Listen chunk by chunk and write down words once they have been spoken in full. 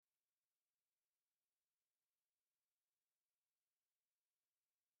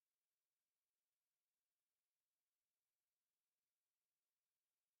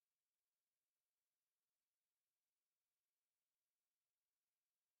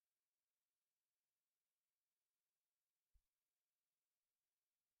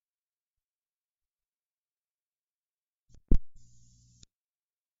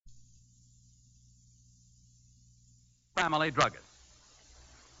Family Druggist.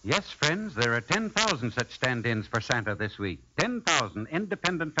 Yes, friends, there are 10,000 such stand-ins for Santa this week. 10,000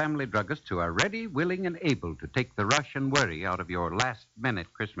 independent family druggists who are ready, willing, and able to take the rush and worry out of your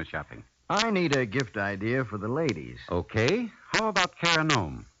last-minute Christmas shopping. I need a gift idea for the ladies. Okay, how about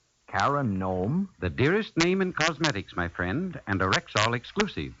Caranome? Caranome? The dearest name in cosmetics, my friend, and a Rexall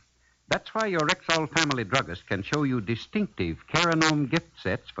exclusive. That's why your Rexall family druggist can show you distinctive Caranome gift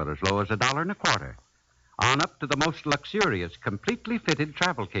sets for as low as $1.25. On up to the most luxurious, completely fitted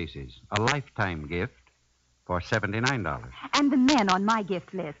travel cases, a lifetime gift for $79. And the men on my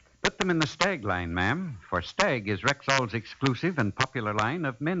gift list. Put them in the Stag line, ma'am, for Stag is Rexall's exclusive and popular line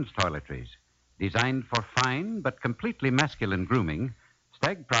of men's toiletries. Designed for fine but completely masculine grooming,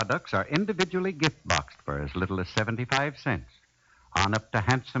 Stag products are individually gift boxed for as little as 75 cents. On up to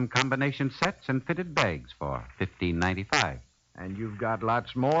handsome combination sets and fitted bags for $15.95. And you've got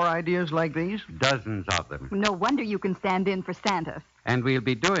lots more ideas like these? Dozens of them. No wonder you can stand in for Santa. And we'll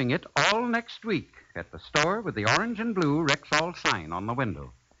be doing it all next week at the store with the orange and blue Rexall sign on the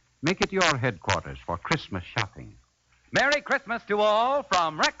window. Make it your headquarters for Christmas shopping. Merry Christmas to all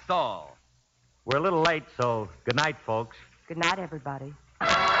from Rexall. We're a little late, so good night, folks. Good night, everybody.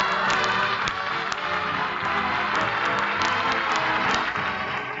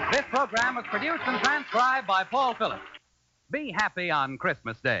 This program was produced and transcribed by Paul Phillips. Be happy on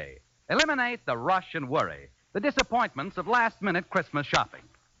Christmas Day. Eliminate the rush and worry, the disappointments of last-minute Christmas shopping.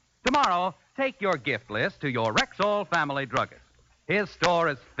 Tomorrow, take your gift list to your Rexall family druggist. His store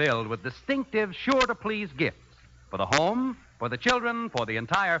is filled with distinctive, sure-to-please gifts for the home, for the children, for the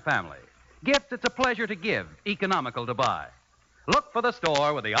entire family. Gifts it's a pleasure to give, economical to buy. Look for the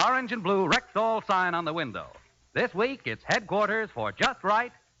store with the orange and blue Rexall sign on the window. This week, it's headquarters for just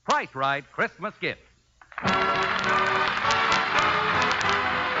right, price right Christmas gifts.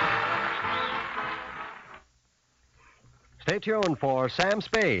 Stay tuned for Sam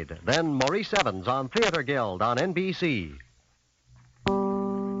Spade, then Maurice Evans on Theater Guild on NBC.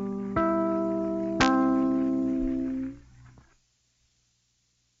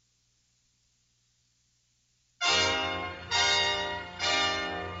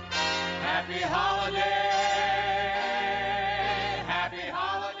 Happy holiday, happy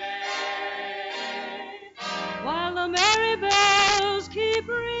holiday. While the merry bells keep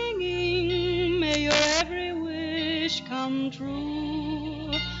ringing, may your every wish come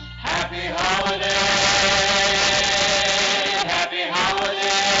true. Happy holiday, happy holiday.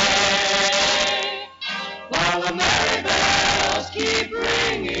 While the merry bells keep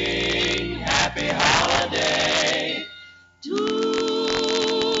ringing, happy holiday to you.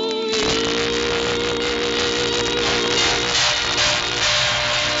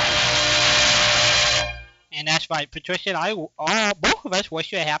 And that's right, Patricia and I, both of us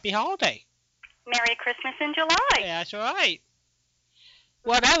wish you a happy holiday. Merry Christmas in July. That's right.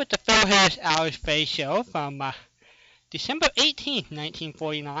 Well, that was the Phil Harris Hours Face Show from December 18th,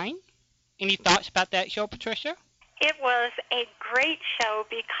 1949. Any thoughts about that show, Patricia? It was a great show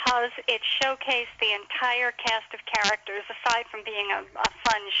because it showcased the entire cast of characters, aside from being a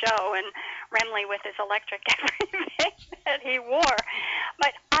fun show, and Remley with his electric everything that he wore.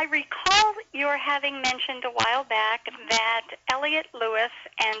 But I recall your having mentioned a while back that Elliot Lewis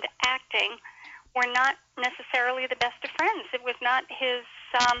and acting were not necessarily the best of friends. It was not his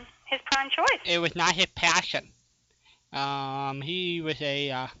prime choice. It was not his passion. He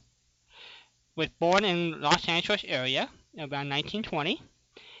was born in Los Angeles area around 1920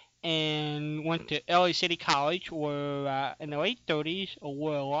 and went to LA City College where in the late 30s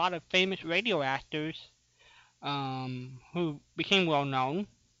were a lot of famous radio actors who became well known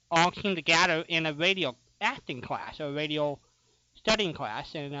all came together in a radio acting class, a radio studying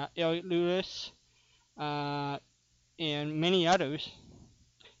class, and Elliot Lewis and many others,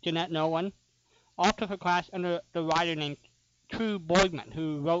 Jeanette Nolan, all took a class under the writer named True Boydman,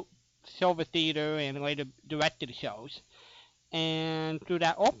 who wrote Silver Theater and later directed the shows. And through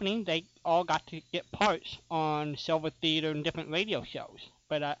that opening, they all got to get parts on Silver Theater and different radio shows.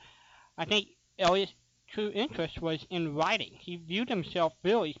 But I think Elliot's true interest was in writing. He viewed himself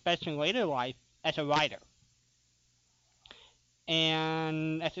really, especially in later life, as a writer.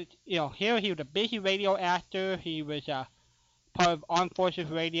 And as here he was a busy radio actor. He was part of Armed Forces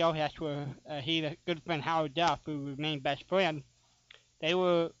Radio. That's where he and a good friend Howard Duff, who remained best friend, they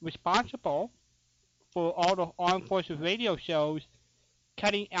were responsible for all the Armed Forces radio shows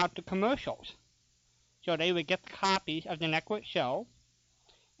cutting out the commercials. So they would get the copies of the network show,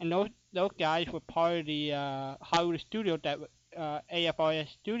 and those guys were part of the Hollywood studio, that AFRS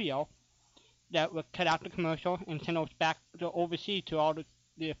studio, that would cut out the commercial and send those back to overseas to all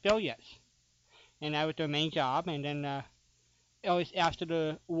the affiliates. and that was their main job. And then Ellis, after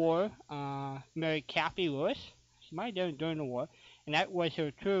the war, married Kathy Lewis. She might have done it during the war, and that was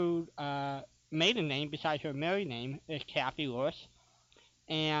her true maiden name besides her married name is Kathy Lewis.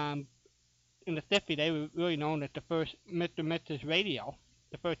 And in the 50s, they were really known as the first Mr. and Mrs. Radio,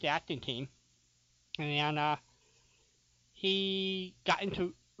 the first acting team. And he got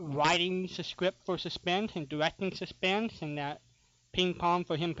into writing the script for Suspense and directing Suspense, and that ping pong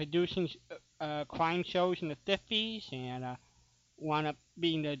for him producing crime shows in the 50s, and wound up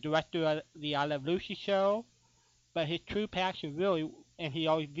being the director of the I Love Lucy show. But his true passion really, and he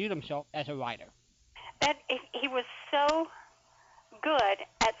always viewed himself as a writer. That he was so good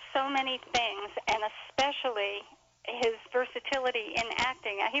at so many things, and especially his versatility in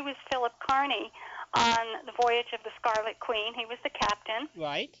acting. He was Philip Carney on The Voyage of the Scarlet Queen. He was the captain.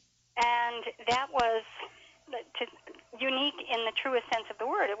 Right. And that was unique in the truest sense of the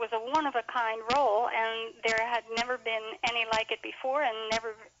word. It was a one-of-a-kind role, and there had never been any like it before and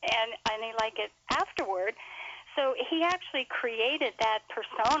never any like it afterward. So he actually created that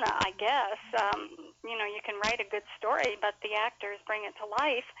persona, I guess. You can write a good story, but the actors bring it to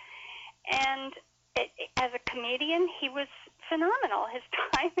life. And as a comedian, he was phenomenal. His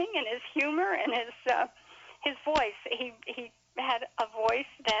timing and his humor and his voice. He had a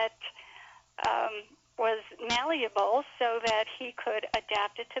voice that was malleable so that he could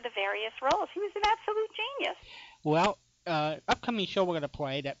adapt it to the various roles. He was an absolute genius. Well, upcoming show we're going to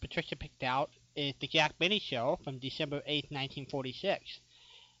play that Patricia picked out is The Jack Benny Show from December 8th, 1946.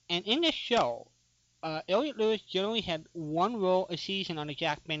 And in this show, Elliot Lewis generally had one role a season on The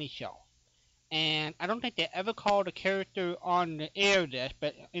Jack Benny Show. And I don't think they ever called a character on the air this,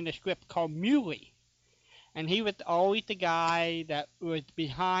 but in the script called Muley. And he was always the guy that was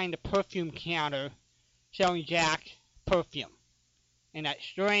behind the perfume counter selling Jack perfume. And that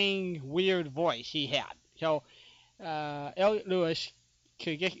strange, weird voice he had. So, Elliot Lewis,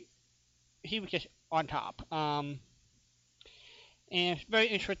 he was just on top. And it's very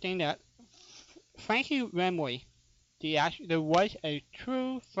interesting that Frankie Remley, there was a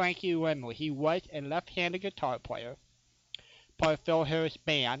true Frankie Remley. He was a left-handed guitar player, part of Phil Harris'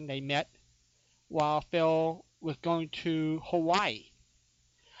 band. They met while Phil was going to Hawaii.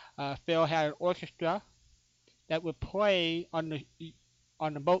 Phil had an orchestra that would play on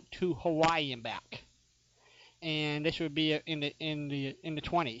the boat to Hawaii and back, and this would be in the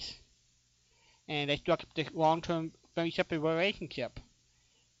 20s. And they struck up this long-term friendship and relationship.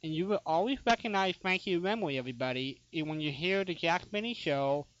 And you will always recognize Frankie Remley, everybody. And when you hear the Jack Benny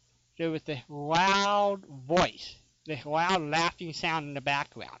Show, there was this loud voice, this loud laughing sound in the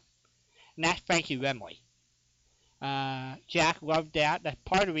background. And that's Frankie Remley. Jack loved that. That's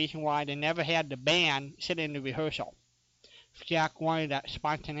part of the reason why they never had the band sit in the rehearsal. Jack wanted that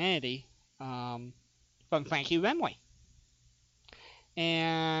spontaneity from Frankie Remley.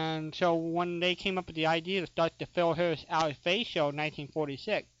 And so when they came up with the idea to start the Phil Harris Alice Faye Show in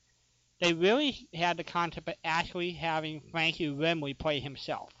 1946, they really had the concept of actually having Frankie Remley play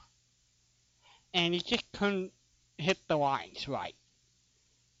himself. And he just couldn't hit the lines right.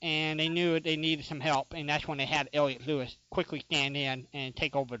 And they knew they needed some help, and that's when they had Elliot Lewis quickly stand in and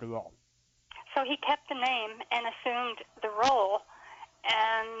take over the role. So he kept the name and assumed the role,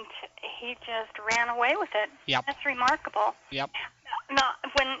 and he just ran away with it. Yep. That's remarkable. Yep. Now,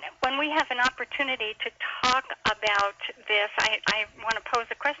 when we have an opportunity to talk about this, I want to pose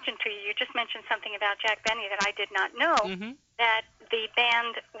a question to you. You just mentioned something about Jack Benny that I did not know, that the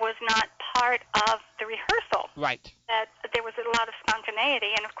band was not part of the rehearsal. Right. That there was a lot of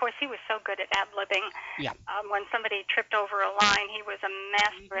spontaneity, and of course he was so good at ad-libbing. Yeah. When somebody tripped over a line, he was a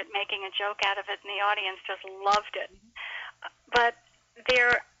master at making a joke out of it, and the audience just loved it. But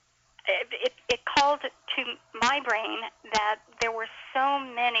it called to my brain that there were so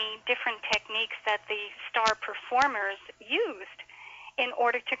many different techniques that the star performers used in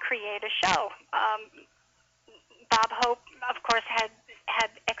order to create a show. Bob Hope, of course, had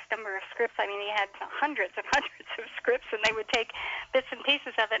X number of scripts. I mean, he had hundreds and hundreds of scripts, and they would take bits and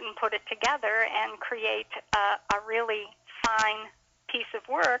pieces of it and put it together and create a really fine piece of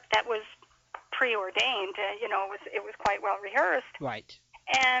work that was preordained. It was quite well rehearsed. Right.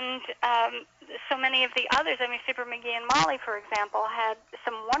 And so many of the others, I mean, Fibber McGee and Molly, for example, had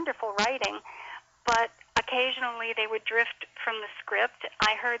some wonderful writing, but occasionally they would drift from the script.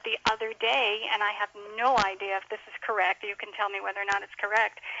 I heard the other day, and I have no idea if this is correct, you can tell me whether or not it's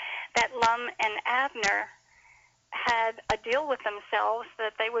correct, that Lum and Abner had a deal with themselves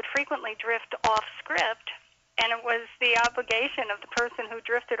that they would frequently drift off script and it was the obligation of the person who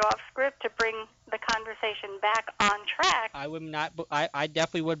drifted off script to bring the conversation back on track. I would not. I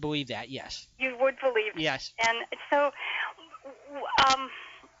definitely would believe that. Yes. You would believe. Yes. And so,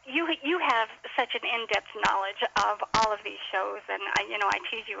 you have such an in-depth knowledge of all of these shows, and I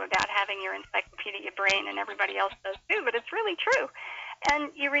tease you about having your encyclopedia brain, and everybody else does too, but it's really true.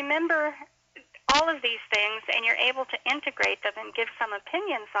 And you remember all of these things, and you're able to integrate them and give some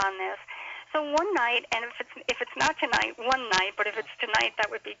opinions on this. So one night, and if it's not tonight, one night, but if it's tonight, that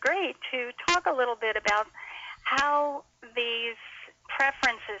would be great to talk a little bit about how these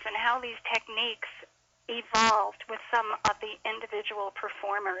preferences and how these techniques evolved with some of the individual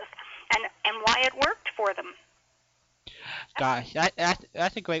performers, and why it worked for them. Gosh,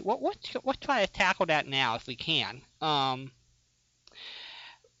 that's a great. Let's try to tackle that now if we can.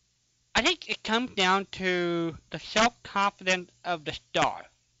 I think it comes down to the self-confidence of the star.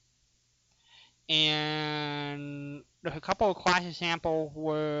 And there's a couple of class examples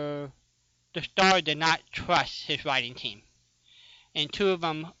where the star did not trust his writing team. And two of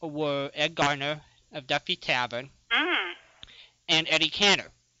them were Ed Gardner of Duffy Tavern and Eddie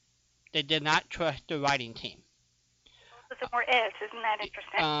Cantor. They did not trust the writing team. Those are more Eds, isn't that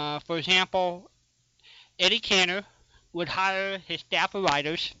interesting? For example, Eddie Cantor would hire his staff of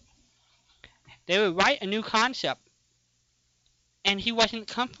writers. They would write a new concept, and he wasn't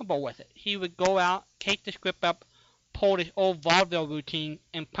comfortable with it. He would go out, take the script up, pull his old vaudeville routine,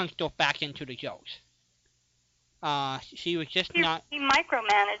 and punch those back into the shows. He was just not... He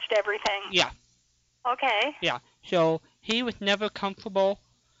micromanaged everything. Yeah. Okay. Yeah. So he was never comfortable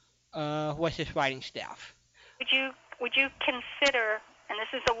with his writing staff. Would you consider, and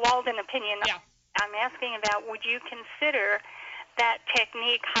this is a Walden opinion, yeah. I'm asking about, would you consider that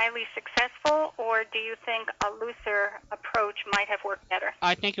technique highly successful, or do you think a looser approach might have worked better?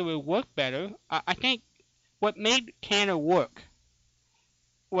 I think it would work better. I think what made Cantor work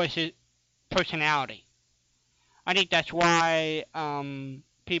was his personality. I think that's why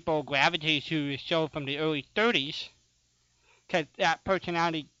people gravitate to his show from the early 30s, because that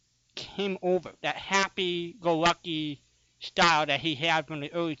personality came over. That happy-go-lucky style that he had from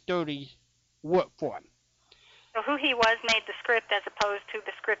the early 30s worked for him. So who he was made the script as opposed to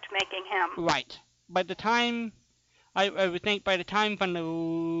the script making him. Right. By the time, I would think by the time from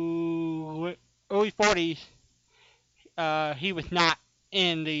the early 40s, he was not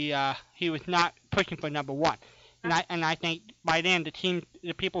he was not pushing for number one. And I think by then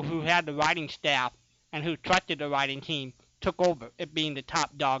the people who had the writing staff and who trusted the writing team took over, it being the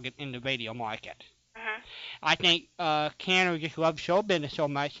top dog in the radio market. I think Cantor just loved show business so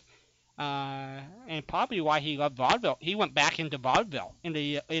much, and probably why he loved vaudeville. He went back into vaudeville in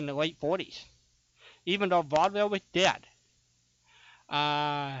the late 40s, even though vaudeville was dead.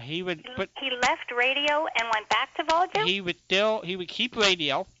 He left radio and went back to vaudeville. He would keep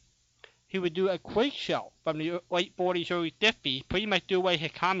radio. He would do a quiz show from the late 40s, early 50s, pretty much do away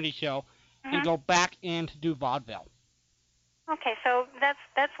his comedy show, and go back in to do vaudeville. Okay, so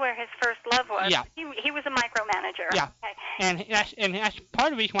that's where his first love was. Yeah. He was a micromanager. Yeah. Okay. And that's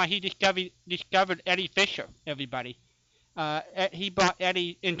part of the reason why he discovered Eddie Fisher, everybody. He brought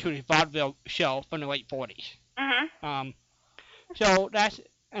Eddie into his vaudeville show from the late 40s. So that's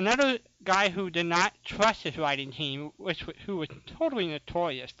another guy who did not trust his writing team, who was totally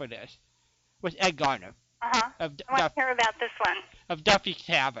notorious for this, was Ed Gardner. I want to hear about this one. Of Duffy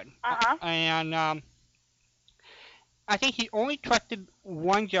Tavern. And I think he only trusted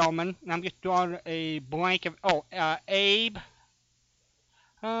one gentleman, and I'm just drawing a blank of, Abe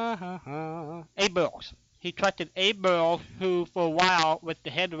Burrows. He trusted Abe Burrows, who for a while was the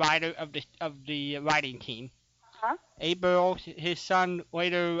head writer of the writing team. Abe Burrows, his son,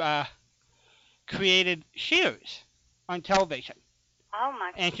 later created Cheers on television. Oh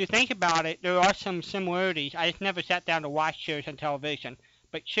my! And if you think about it, there are some similarities. I just never sat down to watch Cheers on television,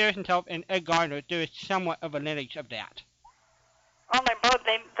 but Cheers and Ed Gardner, there is somewhat of a lineage of that. Well,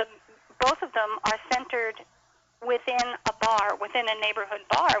 both of them are centered within a bar, within a neighborhood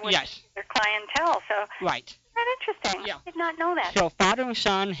bar, with their clientele. So right. That's interesting. Yeah. I did not know that. So father and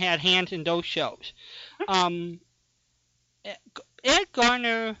son had hands in those shows. Ed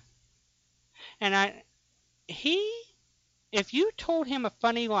Gardner, and if you told him a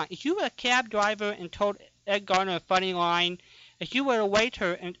funny line, if you were a cab driver and told Ed Gardner a funny line, if you were a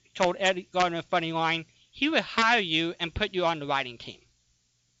waiter and told Ed Gardner a funny line, he would hire you and put you on the writing team.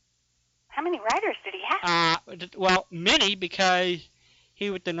 How many writers did he have? Well, many, because he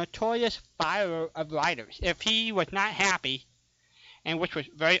was the notorious firer of writers. If he was not happy, and which was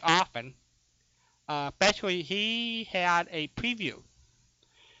very often, especially he had a preview.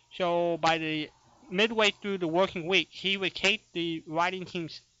 So by the midway through the working week, he would take the writing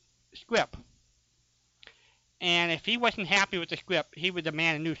team's script, and if he wasn't happy with the script, he would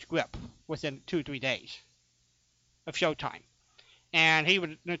demand a new script within 2 or 3 days of showtime. And he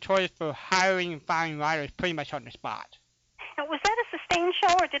was notorious for hiring and firing writers pretty much on the spot. Now, was that a sustained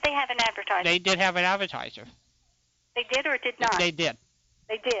show, or did they have an advertiser? They did have an advertiser. They did or did not? They did.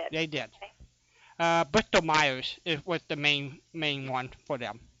 They did? They did. Okay. Bristol Myers was the main one for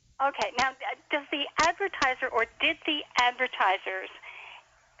them. Okay. Now, does the advertiser, or did the advertisers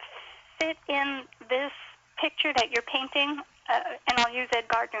fit in this picture that you're painting? And I'll use Ed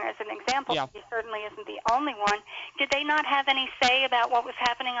Gardner as an example. Yeah. He certainly isn't the only one. Did they not have any say about what was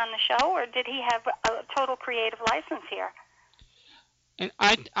happening on the show, or did he have a total creative license here?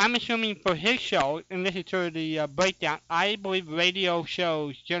 And I'm assuming for his show, and this is sort of the breakdown, I believe radio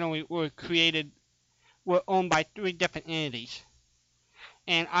shows generally were owned by 3 different entities.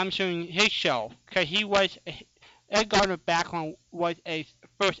 And I'm assuming his show, because Ed Gardner's background was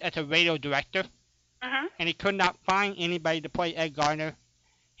first as a radio director, and he could not find anybody to play Ed Gardner.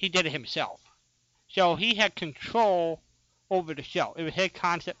 He did it himself. So he had control over the show. It was his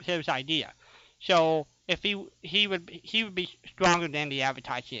concept, his idea. So if he would be stronger than the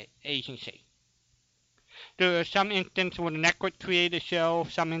advertising agency. There are some instances when the network created a show,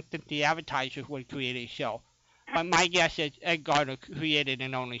 some instances the advertisers would create a show. But my guess is Ed Gardner created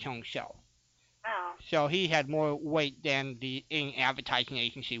and owned his own show. Wow. So he had more weight than the advertising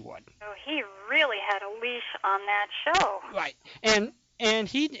agency would. So he really had a leash on that show. Right. And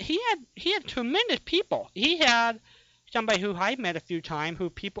he had tremendous people. He had somebody who I met a few times who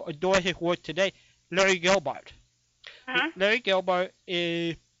people adore his work today, Larry Gilbert. Larry Gilbert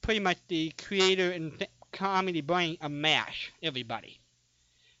is pretty much the creator and comedy brain of MASH, everybody.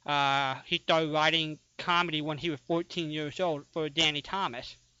 He started writing comedy when he was 14 years old for Danny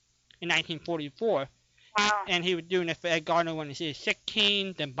Thomas in 1944. Wow. And he was doing it for Ed Gardner when he was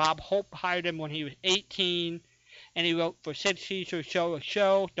 16. Then Bob Hope hired him when he was 18. And he wrote for Sid Caesar's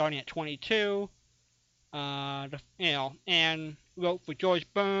show starting at 22. And wrote for George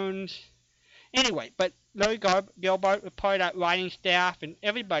Burns. Anyway, but Larry Gilbert was part of that writing staff, and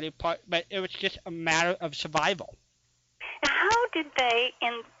everybody but it was just a matter of survival. Now, how did they,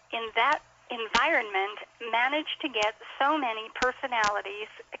 in that environment, manage to get so many personalities?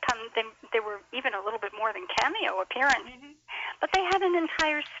 They were even a little bit more than cameo appearances, but they had an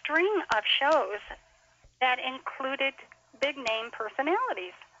entire string of shows that included big name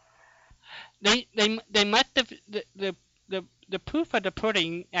personalities. They must have the proof of the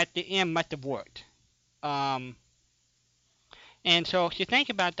pudding at the end must have worked. And so if you think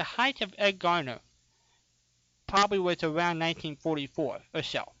about the height of Ed Gardner, probably was around 1944 or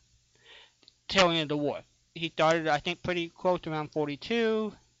so, tail end of the war. He started, I think, pretty close around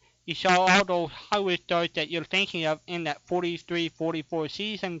 42. You saw all those Hollywood stars that you're thinking of in that 43, 44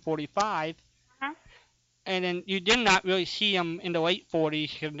 season, 45. And then you did not really see him in the late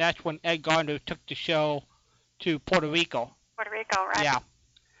 40s, because that's when Ed Gardner took the show to Puerto Rico. Puerto Rico, right? Yeah.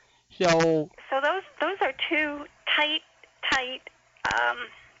 So those are two tight.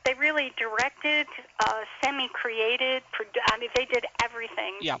 They really directed, semi-created. I mean, they did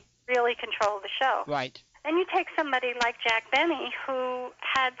everything. Yeah. Really controlled the show. Right. Then you take somebody like Jack Benny, who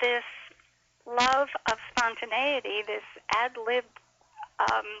had this love of spontaneity, this ad-lib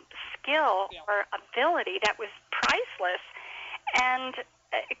skill or ability that was priceless, and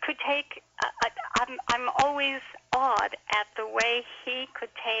it could take. I'm always awed at the way he could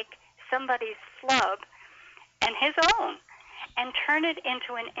take somebody's flub and his own and turn it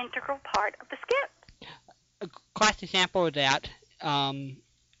into an integral part of the skit. A classic example of that, and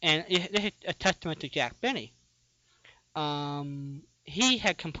this is a testament to Jack Benny. He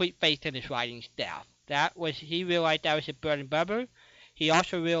had complete faith in his writing staff. He realized that was his bread and butter. He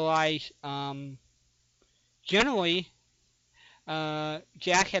also realized, generally,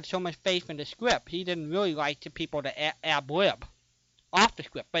 Jack had so much faith in the script, he didn't really like the people to ad-lib off the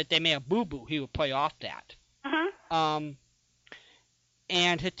script, but if they made a boo-boo, he would play off that.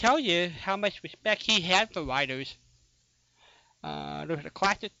 And to tell you how much respect he had for writers, there was a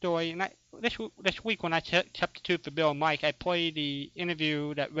classic story, and this week when I substituted for Bill and Mike, I played the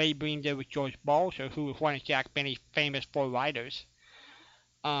interview that Ray Breen did with George Balser, who was one of Jack Benny's famous 4 writers,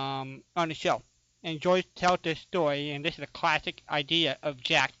 on the show. And George tells this story, and this is a classic idea of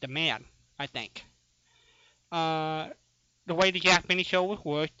Jack the man, I think. The way the Jack Benny show was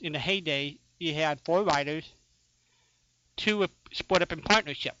worked, in the heyday, you had 4 writers, 2 were split up in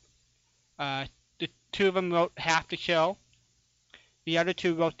partnership. The 2 of them wrote half the show, the other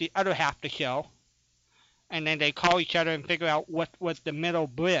 2 wrote the other half the show, and then they call each other and figure out what was the middle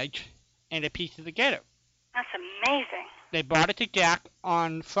bridge and they pieced it together. That's amazing. They brought it to Jack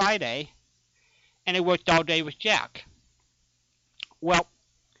on Friday, and it worked all day with Jack. Well,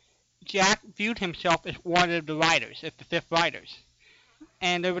 Jack viewed himself as one of the writers, as the fifth writers.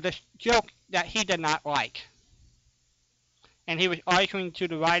 And there was a joke that he did not like. And he was arguing to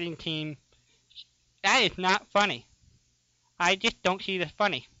the writing team, that is not funny. I just don't see it as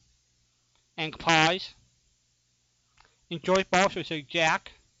funny. And pause. And Joyce Balser said,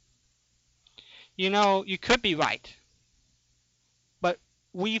 Jack, you know, you could be right. But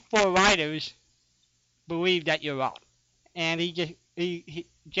we four writers believe that you're wrong. And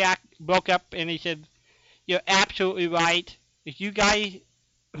Jack broke up and he said, you're absolutely right. If you guys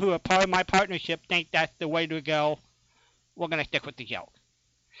who are part of my partnership think that's the way to go, we're going to stick with the joke.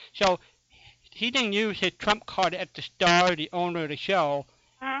 So he didn't use his trump card at the star, the owner of the show.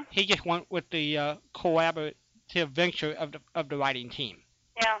 Mm-hmm. He just went with the collaborative venture of the writing team.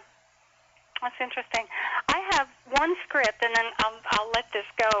 Yeah, that's interesting. I have one script, and then I'll let this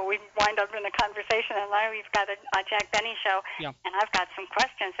go. We wind up in a conversation, and now we've got a Jack Benny show, yeah. And I've got some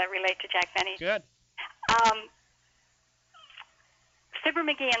questions that relate to Jack Benny. Good. Fibber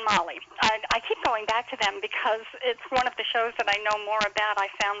McGee and Molly. I keep going back to them because it's one of the shows that I know more about. I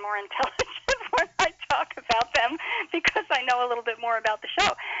sound more intelligent when I talk about them because I know a little bit more about the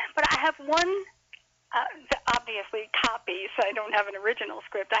show. But I have one, obviously, copy, so I don't have an original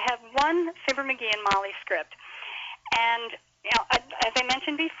script. I have one Fibber McGee and Molly script. And, you know, as I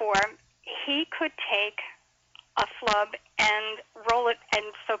mentioned before, he could take a flub and roll it, and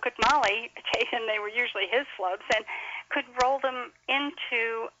so could Molly, and they were usually his flubs, and could roll them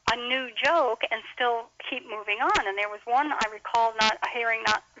into a new joke and still keep moving on. And there was one I recall hearing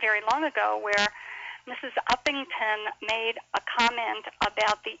not very long ago where Mrs. Uppington made a comment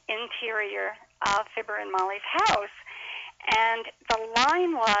about the interior of Fibber and Molly's house, and the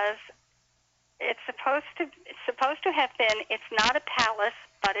line was, it's supposed to have been, it's not a palace,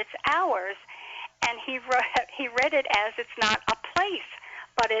 but it's ours. And he read it as, it's not a place,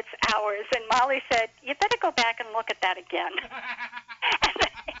 but it's ours. And Molly said, you better go back and look at that again.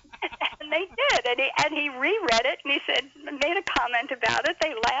 And they did. And he reread it, and he said, made a comment about it.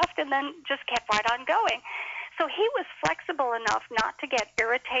 They laughed and then just kept right on going. So he was flexible enough not to get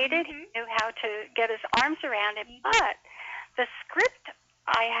irritated. Mm-hmm. He knew how to get his arms around it. But the script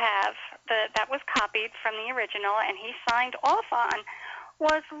I have that was copied from the original and he signed off on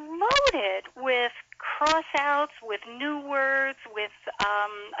was loaded with cross-outs, with new words, with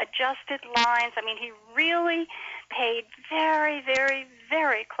adjusted lines. I mean, he really paid very, very,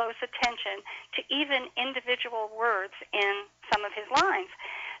 very close attention to even individual words in some of his lines.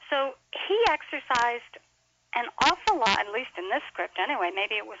 So he exercised an awful lot, at least in this script anyway.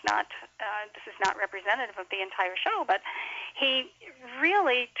 Maybe it was not, this is not representative of the entire show, but he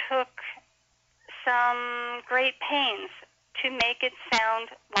really took some great pains to make it sound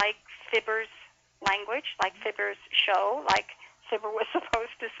like Fibber's language, like Fibber's show, like Fibber was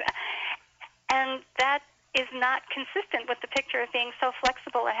supposed to say. And that is not consistent with the picture of being so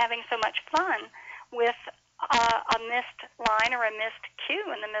flexible and having so much fun with a missed line or a missed cue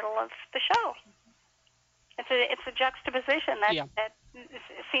in the middle of the show. It's a juxtaposition that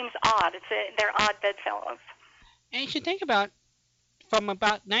seems odd. They're odd bedfellows. And you should think about, from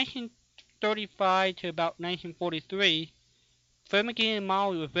about 1935 to about 1943, Fibber McGee and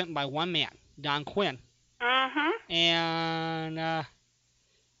Molly was written by one man, Don Quinn. Mm-hmm.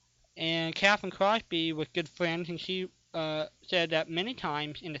 And Catherine Crosby was good friends, and she said that many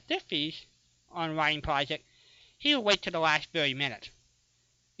times in the 50s on a writing project, he would wait to the last very minute.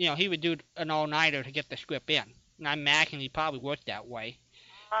 You know, he would do an all-nighter to get the script in. And I imagine he probably worked that way.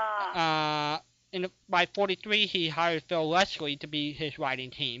 By 43, he hired Phil Leslie to be his writing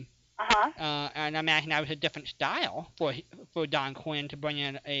team. And I imagine that was a different style for Don Quinn to bring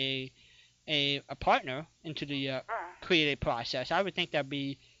in a partner into the creative process. I would think that would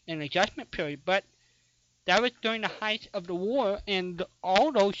be an adjustment period, but that was during the height of the war, and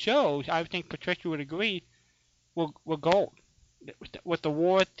all those shows, I would think Patricia would agree, were gold. With the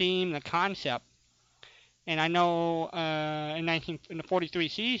war theme, the concept. And I know in the 43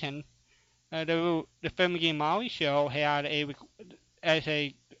 season, the Fibber McGee and Molly show had as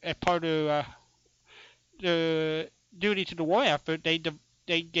part of the duty to the war effort,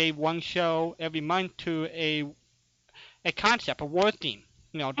 they gave one show every month to a concept, a war theme.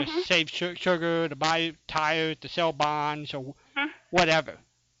 You know, to save sugar, to buy tires, to sell bonds, or whatever.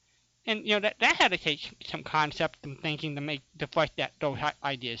 And you know that had to take some concept and thinking to flesh those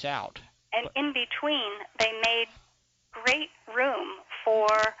ideas out. And in between, they made great room for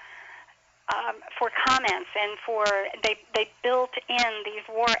for comments and for they built in these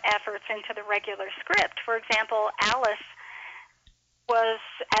war efforts into the regular script. For example, Alice was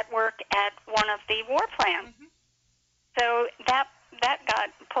at work at one of the war plants, so that got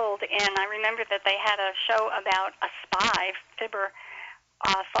pulled in. I remember that they had a show about a spy. Fibber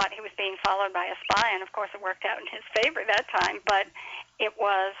thought he was being followed by a spy, and of course it worked out in his favor that time. But it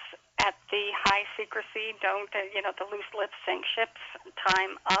was at the high secrecy, the loose lips sink ships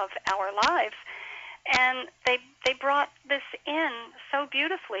time of our lives. And they brought this in so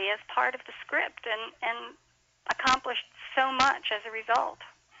beautifully as part of the script and accomplished so much as a result.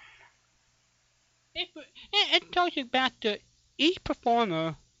 It tells you about each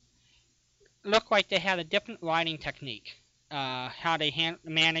performer looked like they had a different writing technique, how they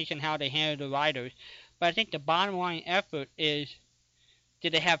manage and how they handle the writers. But I think the bottom line effort is,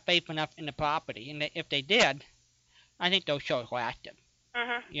 did they have faith enough in the property? And if they did, I think those shows lasted.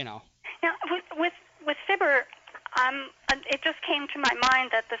 You know. Now, with Fibber, it just came to my mind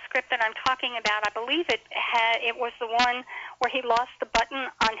that the script that I'm talking about, I believe it was the one where he lost the button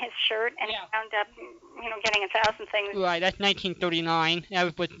on his shirt and he wound up, getting 1,000 things. Right, that's 1939. That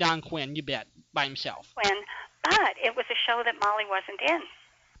was with Don Quinn, you bet, by himself. But it was a show that Molly wasn't in.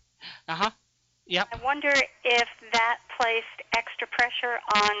 Yep. I wonder if that placed extra pressure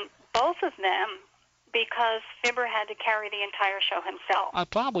on both of them because Fibber had to carry the entire show himself. I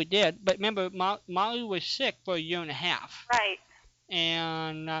probably did, but remember, Molly was sick for a year and a half. Right.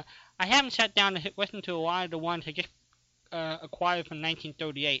 And I haven't sat down to listen to a lot of the ones I just acquired from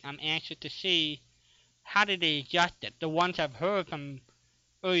 1938. I'm anxious to see how did they adjust it. The ones I've heard from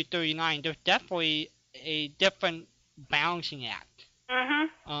early 39, there's definitely a different balancing act.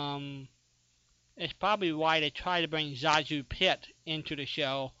 It's probably why they try to bring Zazu Pitt into the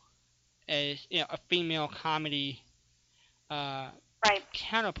show as a female comedy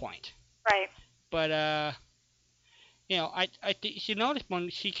counterpoint. Right. But I you notice when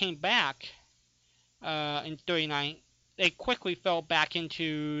she came back in 39, they quickly fell back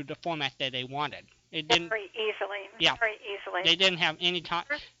into the format that they wanted. It didn't very easily. Yeah. Very easily. They didn't have any time.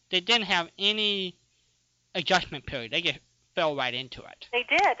 They didn't have any adjustment period. They just fell right into it. They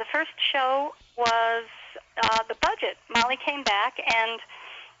did. The first show was the budget. Molly came back and,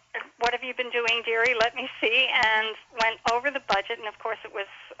 what have you been doing, dearie? Let me see. And went over the budget. And, of course, it was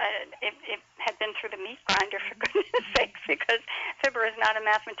it had been through the meat grinder, for goodness sakes, because Fibber is not a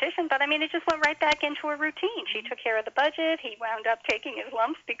mathematician. But, I mean, it just went right back into a routine. She took care of the budget. He wound up taking his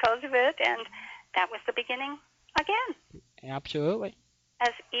lumps because of it. And that was the beginning again. Absolutely.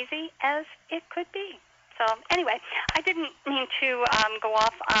 As easy as it could be. So, anyway, I didn't mean to go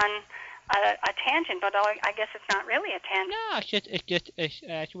off on a tangent, but I guess it's not really a tangent. No, it's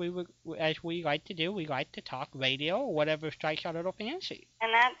as we like to do. We like to talk radio or whatever strikes our little fancy.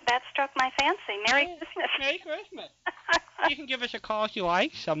 And that struck my fancy. Merry Christmas. Merry Christmas. You can give us a call if you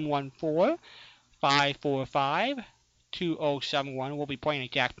like, 714-545-2071. We'll be playing a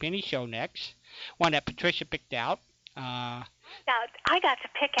Jack Benny show next, one that Patricia picked out. I got to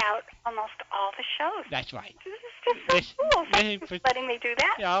pick out almost all the shows. That's right. This is just so cool. Thanks for letting me do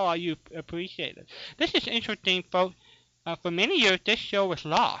that. Oh, you appreciate it. This is interesting, folks. For many years, this show was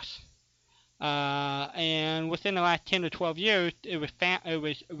lost. And within the last 10 to 12 years, it was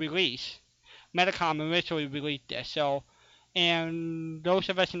released. Metacom originally released this. So, and those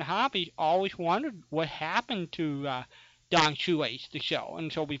of us in the hobby always wondered what happened to Don Shoelace, the show.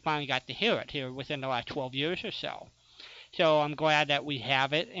 And so we finally got to hear it here within the last 12 years or so. So I'm glad that we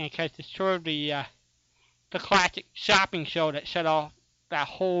have it, and because it's sort of the classic shopping show that set off that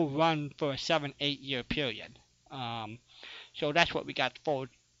whole run for a 7-8 year period. So that's what we got forward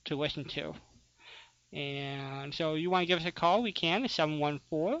to listen to. And so you want to give us a call, we can, at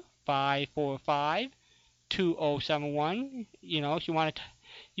 714-545-2071. If you want to,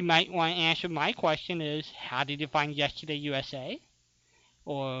 you might want to answer my question is, how did you find Yesterday USA?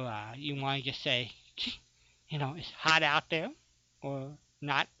 Or you want to just say, it's hot out there, or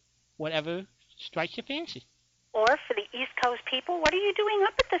not, whatever strikes your fancy. Or for the East Coast people, what are you doing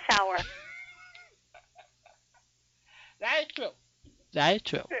up at this hour? That is true. That is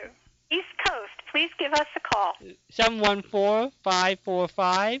true. East Coast, please give us a call.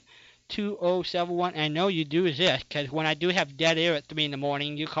 714-545-2071. I know you do this, because when I do have dead air at 3 in the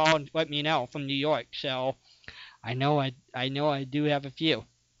morning, you call and let me know from New York. So I know I do have a few.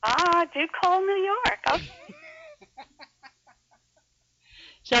 Do call New York. Okay.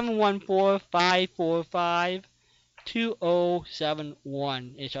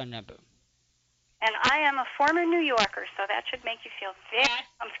 714-545-2071 is our number. And I am a former New Yorker, so that should make you feel very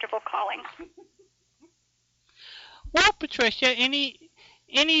comfortable calling. Well, Patricia, any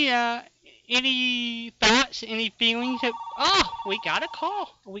any thoughts, any feelings? We got a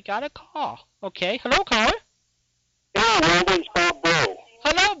call. Okay, hello, caller. Hey, Walden's Bob Bro.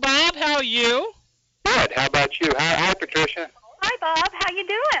 Hello, Bob. How are you? Good. How about you? Hi, Patricia. Hi, Bob. How you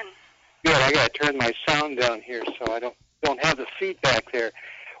doing? Good. I got to turn my sound down here so I don't have the feedback there.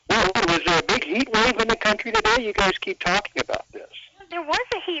 Well, was there a big heat wave in the country today? You guys keep talking about this. There was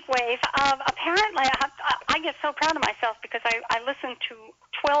a heat wave. Apparently, I get so proud of myself because I listened to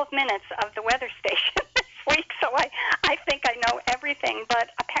 12 minutes of the weather station this week, so I think I know everything. But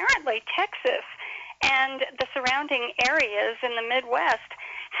apparently, Texas and the surrounding areas in the Midwest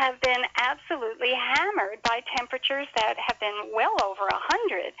have been absolutely hammered by temperatures that have been well over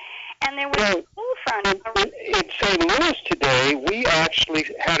 100. And there was a cool front. In St. Louis today, we actually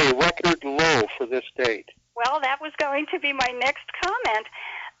had a record low for this date. Well, that was going to be my next comment.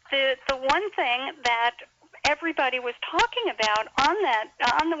 The one thing that everybody was talking about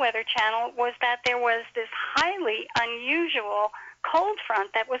on the Weather Channel was that there was this highly unusual cold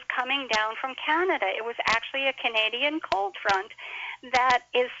front that was coming down from Canada. It was actually a Canadian cold front that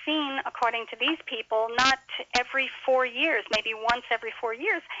is seen, according to these people, not every 4 years, maybe once every 4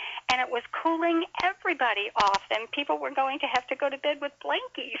 years, and it was cooling everybody off, and people were going to have to go to bed with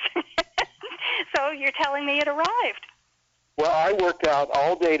blankies. So you're telling me it arrived? Well, I worked out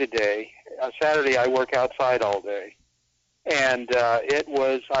all day today. Saturday, I work outside all day. And it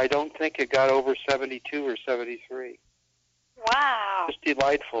was, I don't think it got over 72 or 73. Wow. Just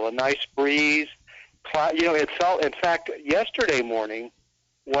delightful. A nice breeze. It felt, in fact, yesterday morning,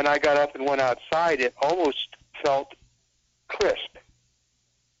 when I got up and went outside, it almost felt crisp.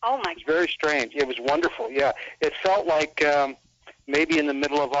 Oh, my God. It was very strange. It was wonderful, yeah. It felt like maybe in the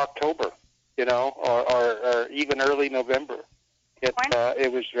middle of October, or even early November.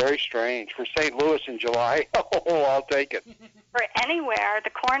 It was very strange. For St. Louis in July, I'll take it. For anywhere,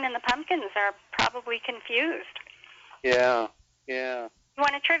 the corn and the pumpkins are probably confused. Yeah. You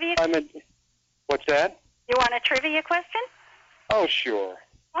want a trivia question? What's that? You want a trivia question? Oh, sure.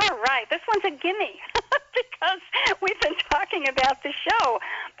 All right. This one's a gimme because we've been talking about the show,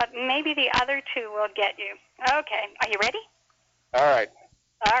 but maybe the other two will get you. Okay. Are you ready? All right.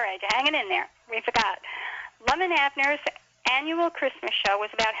 All right. Hang it in there. We forgot. Lum and Abner's annual Christmas show was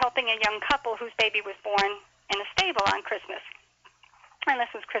about helping a young couple whose baby was born in a stable on Christmas. And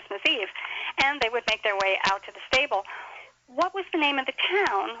this was Christmas Eve. And they would make their way out to the stable. What was the name of the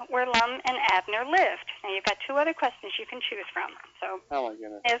town where Lum and Abner lived? Now, you've got two other questions you can choose from. So, oh, my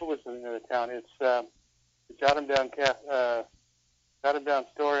goodness. What was the name of the town? It's Jot 'em Down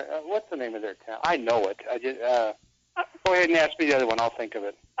Store. What's the name of their town? I know it. Go ahead and ask me the other one. I'll think of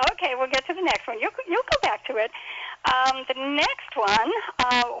it. Okay, we'll get to the next one. You'll go back to it. The next one,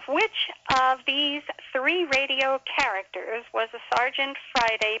 which of these three radio characters was a Sergeant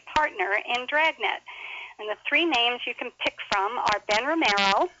Friday partner in Dragnet? And the three names you can pick from are Ben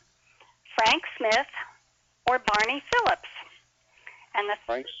Romero, Frank Smith, or Barney Phillips. And the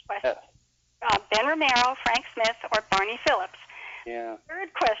Frank Smith. Ben Romero, Frank Smith, or Barney Phillips. Yeah.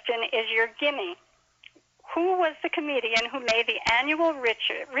 Third question is your gimme. Who was the comedian who made the annual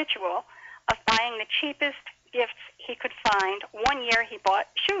ritual of buying the cheapest gifts he could find? One year he bought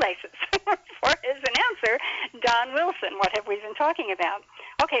shoelaces. For his announcer, Don Wilson. What have we been talking about?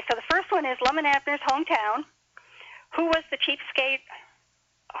 Okay, so the first one is Lum and Abner's hometown. Who was the cheapskate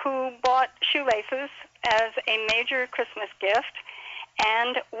who bought shoelaces as a major Christmas gift?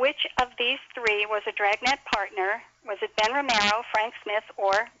 And which of these three was a Dragnet partner? Was it Ben Romero, Frank Smith,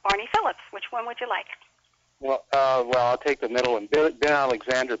 or Barney Phillips? Which one would you like? Well, I'll take the middle one. Ben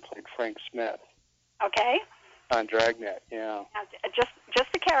Alexander played Frank Smith. Okay. On Dragnet, yeah.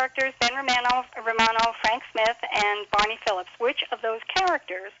 Just the characters, Ben Romano, Frank Smith, and Barney Phillips. Which of those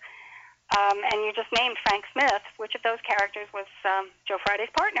characters, and you just named Frank Smith, which of those characters was Joe Friday's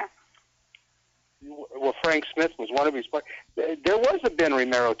partner? Well, Frank Smith was one of his partners. There was a Ben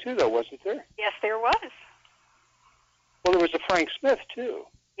Romero, too, though, wasn't there? Yes, there was. Well, there was a Frank Smith, too.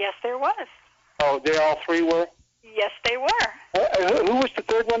 Yes, there was. Oh, they all three were? Yes, they were. Who was the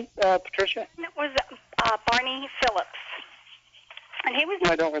third one, Patricia? It was Barney Phillips. And he was.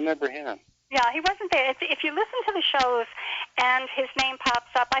 I don't remember him. Yeah, he wasn't there. If you listen to the shows and his name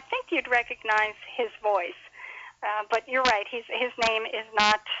pops up, I think you'd recognize his voice. But you're right, his name is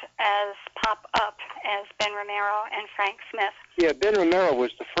not as pop-up as Ben Romero and Frank Smith. Yeah, Ben Romero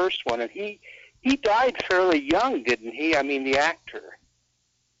was the first one, and he died fairly young, didn't he? I mean, the actor.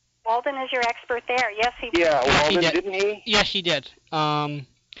 Walden is your expert there. Yes, he did. Yeah, Walden, didn't he? Yes, he did.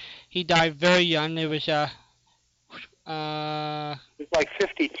 He died very young. It was He was like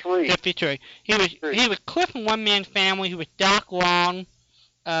 53. 53. He was Cliff and One Man Family. He was Doc Long.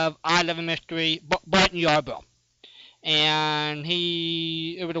 of I Love a Mystery, Barton Yarborough. And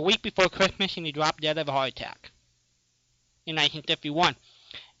it was a week before Christmas, and he dropped dead of a heart attack in 1951.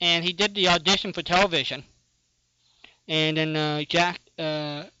 And he did the audition for television, and then Jack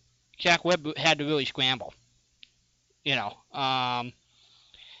Webb had to really scramble. All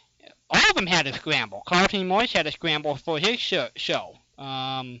of them had to scramble. Carlton Morris had to scramble for his show.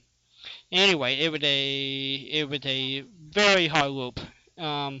 Anyway, it was a very hard loop.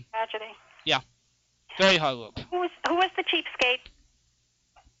 Tragedy. Yeah, very hard loop. Who was the cheapskate?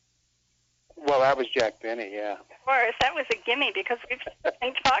 Well, that was Jack Benny, yeah. Of course, that was a gimme because we've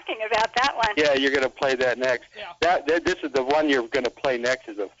been talking about that one. Yeah, you're going to play that next. Yeah. This is the one you're going to play next.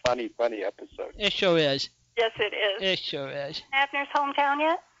 Is a funny episode. It sure is. Yes, it is. It sure is. Abner's hometown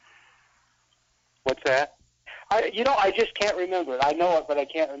yet? What's that? I just can't remember it. I know it, but I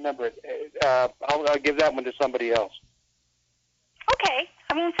can't remember it. I'll give that one to somebody else. Okay,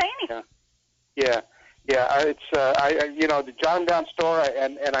 I won't say anything. Yeah. It's the John Down store,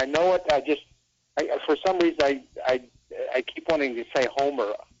 and I know it. For some reason I keep wanting to say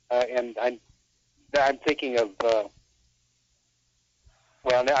Homer, and I'm thinking of.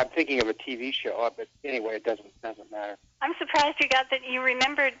 I'm thinking of a TV show, but anyway, it doesn't matter. I'm surprised you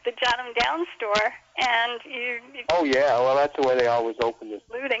remembered the John Down store, and you. Oh yeah, well that's the way they always open this.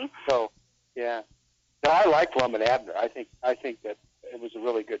 Looting. So, yeah. No, I like Lum and Abner. I think that it was a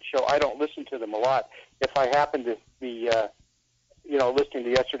really good show. I don't listen to them a lot. If I happen to be, listening to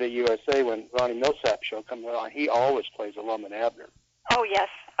Yesterday USA when Ronnie Millsap show comes on, he always plays a Lum and Abner. Oh yes.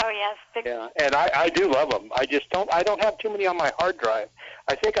 Yeah, and I do love them. I don't have too many on my hard drive.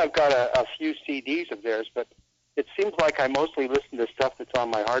 I think I've got a few CDs of theirs, but it seems like I mostly listen to stuff that's on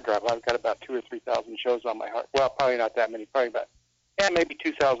my hard drive. I've got about 2,000 or 3,000 shows on my hard. Well, probably not that many. Probably about maybe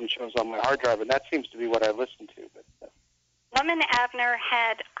 2,000 shows on my hard drive, and that seems to be what I listen to. But Lum and Abner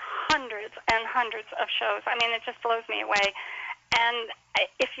had hundreds and hundreds of shows. I mean, it just blows me away. And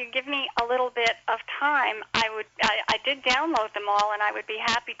if you give me a little bit of time, I did download them all, and I would be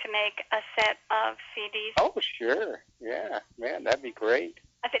happy to make a set of CDs. Oh, sure. Yeah, man, that'd be great.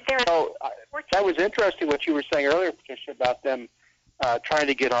 I think that was interesting what you were saying earlier, Patricia, about them trying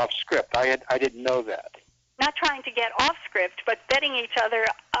to get off script. I didn't know that. Not trying to get off script, but betting each other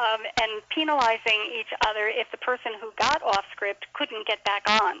and penalizing each other if the person who got off script couldn't get back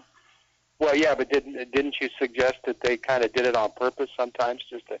on. Well, yeah, but didn't you suggest that they kind of did it on purpose sometimes,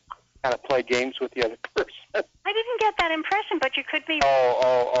 just to kind of play games with the other person? I didn't get that impression, but you could be.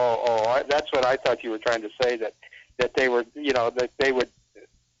 Oh! That's what I thought you were trying to say. That they were, that they would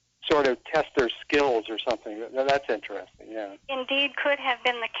sort of test their skills or something. That's interesting. Yeah. Indeed, could have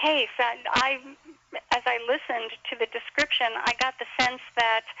been the case. As I listened to the description, I got the sense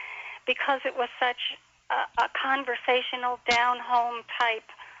that because it was such a conversational, down-home type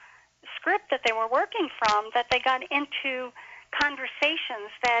script that they were working from, that they got into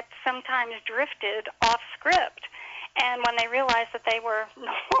conversations that sometimes drifted off script. And when they realized that they were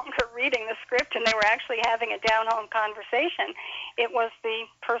no longer reading the script and they were actually having a down-home conversation, it was the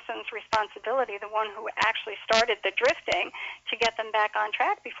person's responsibility, the one who actually started the drifting, to get them back on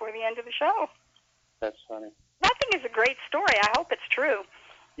track before the end of the show. That's funny. That thing is a great story. I hope it's true.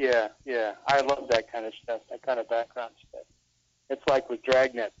 Yeah. I love that kind of stuff, that kind of background stuff. It's like with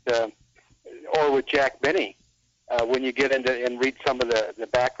Dragnet or with Jack Benny. When you get into and read some of the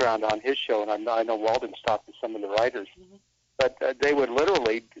background on his show, and I know Walden's talked to some of the writers, but they would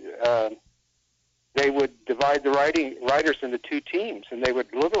literally divide the writers into two teams, and they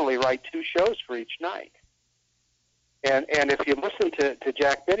would literally write two shows for each night. And if you listen to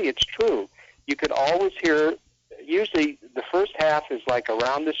Jack Benny, it's true. You could always hear. Usually, the first half is like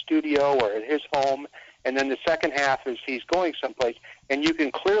around the studio or at his home, and then the second half is he's going someplace, and you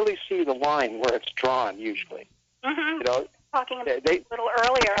can clearly see the line where it's drawn. Usually. Mm-hmm. Talking about they a little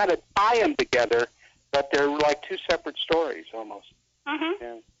earlier. Kind of tie them together, but they're like two separate stories almost.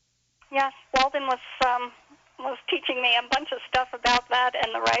 Mm-hmm. Yeah, Walden was teaching me a bunch of stuff about that,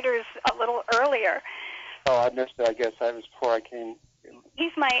 and the writers a little earlier. Oh, I missed it. I guess that was before I came.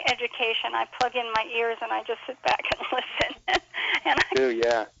 He's my education. I plug in my ears and I just sit back and listen. And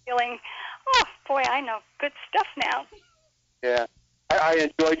I'm feeling, oh boy, I know good stuff now. Yeah, I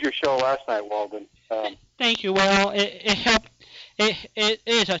enjoyed your show last night, Walden. Thank you. Well, it helped. It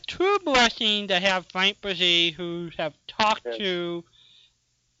is a true blessing to have Frank Brzee, who have talked to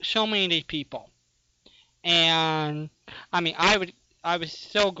so many people. And I mean, I was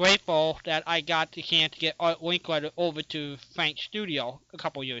so grateful that I got the chance to get Art Winkler over to Frank's studio a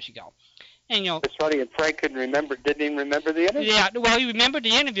couple years ago. And it's funny, and Frank didn't even remember the interview. Yeah, well, he remembered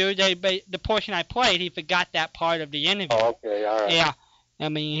the interview. The portion I played, he forgot that part of the interview. Oh, okay, all right. Yeah. I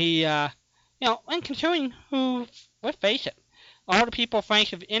mean, he, and considering who, let's face it, all the people Frank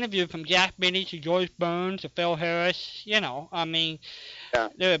have interviewed, from Jack Benny to George Burns to Phil Harris, I mean,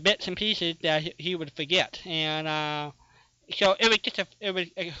 there are bits and pieces that he would forget. And so it was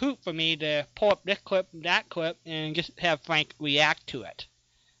a hoot for me to pull up this clip, that clip, and just have Frank react to it.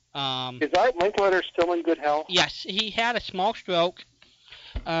 Is Art Linkletter still in good health? Yes, he had a small stroke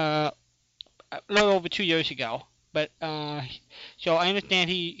a little over 2 years ago. But so I understand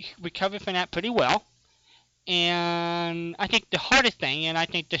he recovered from that pretty well. And I think the hardest thing, and I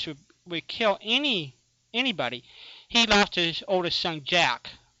think this would kill anybody, he lost his oldest son, Jack,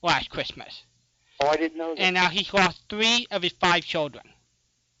 last Christmas. Oh, I didn't know that. And now he's lost 3 of his 5 children.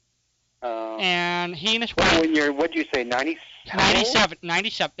 And he and his wife... What'd you say, 90? 97.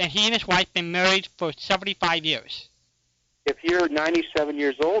 And he and his wife been married for 75 years. If you're 97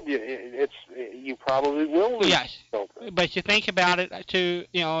 years old, you probably will lose children. But you think about it,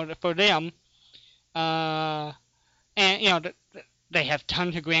 for them, and they have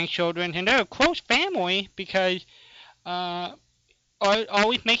tons of grandchildren, and they're a close family because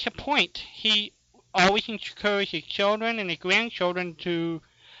always makes a point. He always encourages his children and his grandchildren to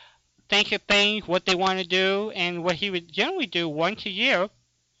think of things, what they want to do, and what he would generally do once a year.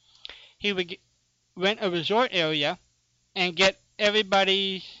 He would rent a resort area and get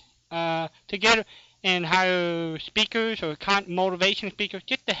everybody together and hire speakers or motivation speakers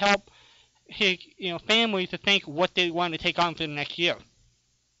just to help his families to think what they want to take on for the next year.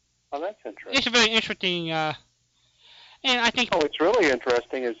 Oh, that's interesting. It's a very interesting, and I think... Oh, what's really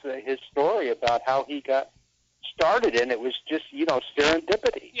interesting is his story about how he got started, and it was just,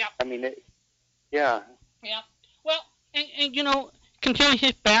 serendipity. Yeah. I mean, yeah. Yeah. Well, and considering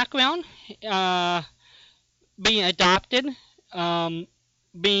his background, being adopted,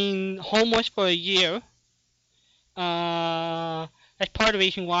 being homeless for a year, that's part of the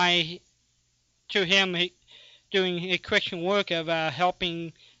reason why, to him, doing his Christian work of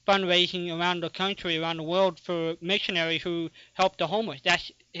helping fundraising around the country, around the world for missionaries who help the homeless.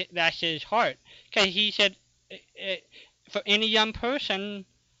 That's his heart. Because he said, for any young person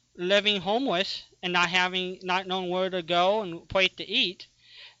living homeless and not knowing where to go and place to eat,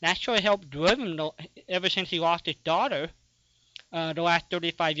 that sure helped drive him ever since he lost his daughter, the last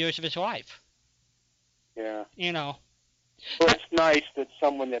 35 years of his life. Yeah. Well, it's nice that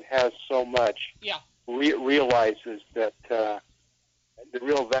someone that has so much realizes that the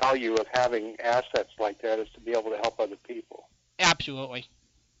real value of having assets like that is to be able to help other people. Absolutely.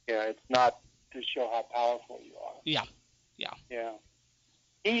 Yeah, it's not to show how powerful you are. Yeah.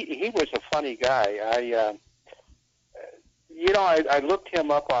 He was a funny guy. I looked him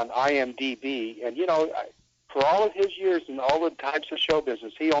up on IMDb, and for all of his years and all the types of show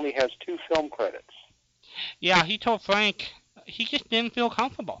business, he only has 2 film credits. Yeah, he told Frank he just didn't feel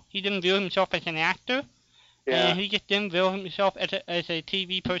comfortable. He didn't view himself as an actor, and he just didn't view himself as a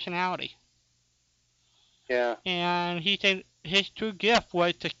TV personality. Yeah. And he said his true gift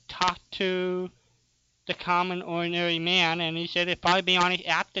was to talk to the common, ordinary man, and he said it'd probably be on his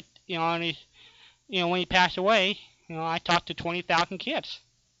app that, when he passed away, I talked to 20,000 kids.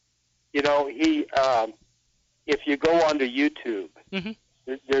 If you go onto YouTube,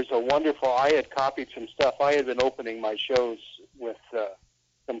 there's a wonderful, I had copied some stuff. I had been opening my shows with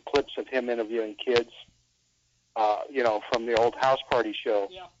some clips of him interviewing kids, from the old house party show.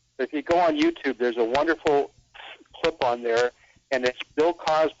 Yeah. But if you go on YouTube, there's a wonderful clip on there, and it's Bill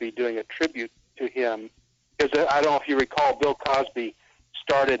Cosby doing a tribute to him. Because I don't know if you recall, Bill Cosby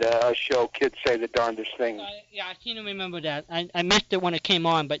started a show, Kids Say the Darndest Things. Yeah, I seem to remember that. I missed it when it came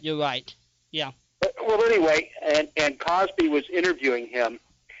on, but you're right. Yeah. Well, anyway, and Cosby was interviewing him,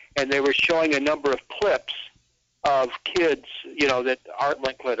 and they were showing a number of clips of kids, that Art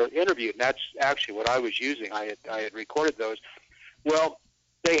Linkletter interviewed, and that's actually what I was using. I had recorded those. Well,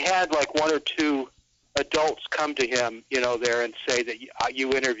 they had like 1 or 2 adults come to him, there and say that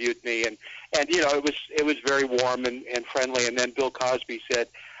you interviewed me, and it was very warm and friendly. And then Bill Cosby said,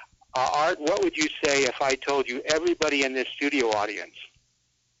 Art, what would you say if I told you everybody in this studio audience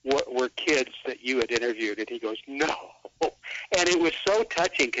were kids that you had interviewed? And he goes, no. And it was so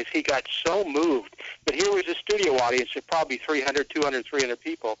touching because he got so moved. But here was a studio audience of probably 300, 200, 300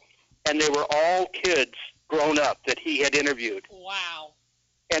 people, and they were all kids grown up that he had interviewed. Wow.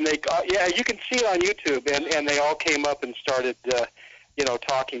 And they, you can see it on YouTube, and they all came up and started,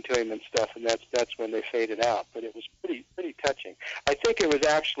 talking to him and stuff, and that's when they faded out. But it was pretty touching. I think it was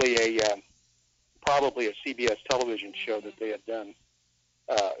actually probably a CBS television show that they had done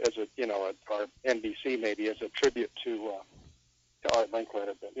as a, or NBC maybe, as a tribute to to Art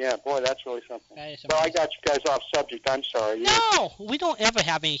Linkletter. But yeah, boy, that's really something. That is Well, I amazing. got you guys off subject. I'm sorry. No, we don't ever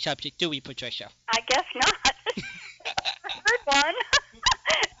have any subject, do we, Patricia? I guess not. Heard one.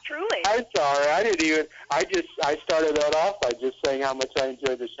 Truly. I'm sorry. I didn't even. I started that off by just saying how much I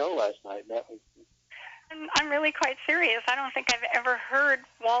enjoyed the show last night. That was. I'm really quite serious. I don't think I've ever heard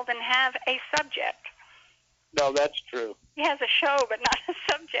Walden have a subject. No, that's true. He has a show, but not a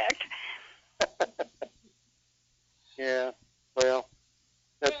subject. Yeah. Well,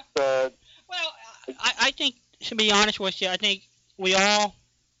 that's. Well, I think, to be honest with you, I think we all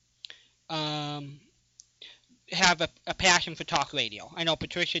have a passion for talk radio. I know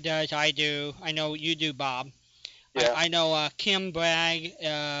Patricia does. I do. I know you do, Bob. Yeah. I know Kim Bragg,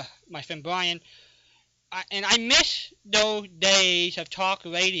 my friend Brian. And I miss those days of talk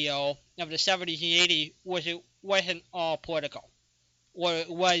radio of the 70s and 80s where it wasn't all political. Or it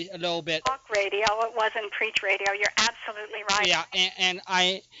was a little bit. Talk radio, it wasn't preach radio. You're absolutely right. Yeah, and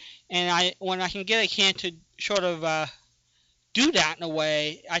I when I can get a chance to sort of do that in a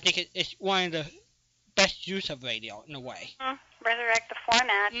way, I think it's one of the best use of radio in a way. Resurrect the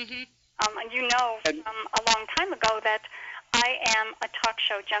format. You know from a long time ago that I am a talk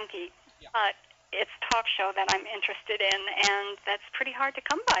show junkie, but it's talk show that I'm interested in, and that's pretty hard to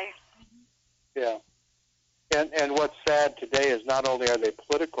come by. Yeah. And what's sad today is not only are they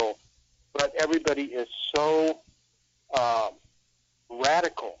political, but everybody is so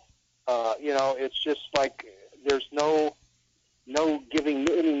radical. It's just like there's no giving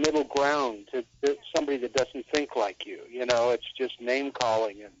any middle ground to somebody that doesn't think like you. It's just name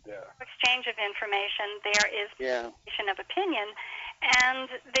calling and exchange of information. There is expression of opinion, and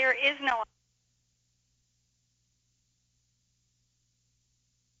there is no.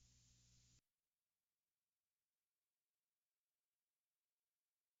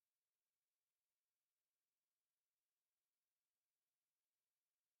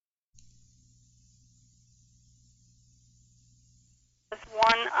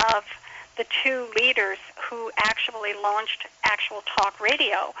 One of the two leaders who actually launched actual talk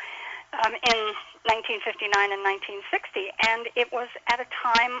radio in 1959 and 1960, and it was at a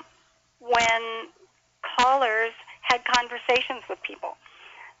time when callers had conversations with people.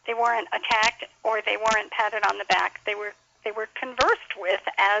 They weren't attacked or they weren't patted on the back. They were conversed with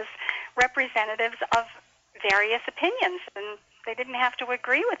as representatives of various opinions, and they didn't have to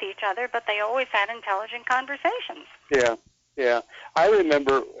agree with each other, but they always had intelligent conversations. Yeah. Yeah, I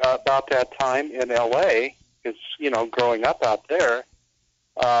remember about that time in L.A., because, growing up out there,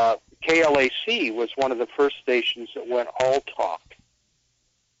 KLAC was one of the first stations that went all talk.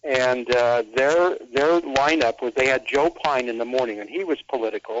 And their lineup was they had Joe Pine in the morning, and he was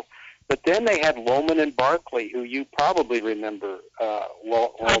political. But then they had Loman and Barkley, who you probably remember,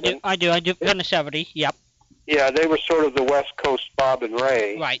 Walden. I do. In the 70s, yep. Yeah, they were sort of the West Coast Bob and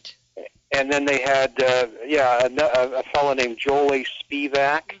Ray. Right. And then they had, a fellow named Joel A.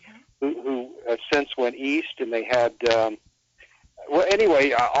 Spivak, who since went east, and they had,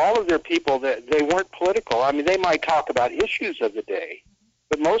 all of their people, they weren't political. I mean, they might talk about issues of the day,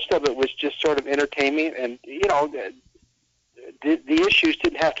 but most of it was just sort of entertainment, and, the issues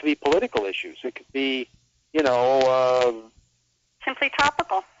didn't have to be political issues. It could be, simply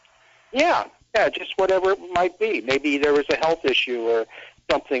topical. Yeah, just whatever it might be. Maybe there was a health issue or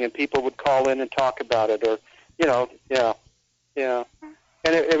something, and people would call in and talk about it, or,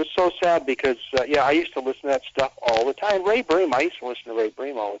 And it was so sad because, I used to listen to that stuff all the time. Ray Bream, I used to listen to Ray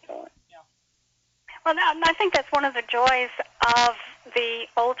Bream all the time. Yeah. Well, I think that's one of the joys of the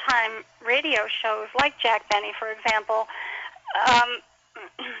old-time radio shows, like Jack Benny, for example.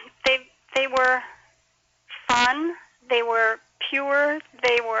 They were fun, they were pure,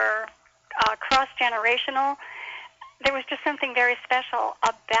 they were cross-generational. There was just something very special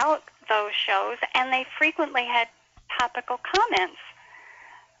about those shows, and they frequently had topical comments.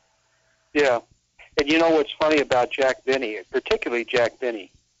 Yeah. And you know what's funny about Jack Benny, particularly Jack Benny?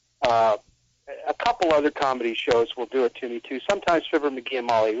 A couple other comedy shows will do it to me, too. Sometimes Fibber McGee and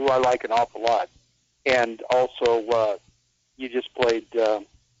Molly, who I like an awful lot. And also, you just played,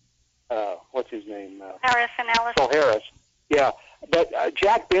 what's his name? Harris and Ellis. Oh, Harris. Yeah. But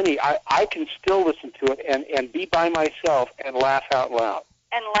Jack Benny, I can still listen to it and be by myself and laugh out loud.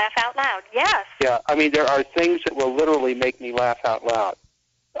 And laugh out loud, yes. Yeah, I mean, there are things that will literally make me laugh out loud.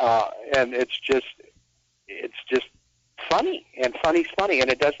 And it's just funny, and funny's funny, and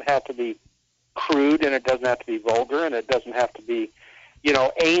it doesn't have to be crude, and it doesn't have to be vulgar, and it doesn't have to be,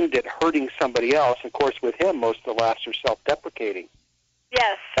 aimed at hurting somebody else. Of course, with him, most of the laughs are self-deprecating.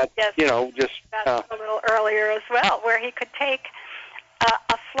 Yes, yes. That's a little earlier as well, where he could take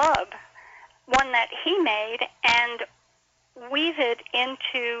a flub, one that he made, and weave it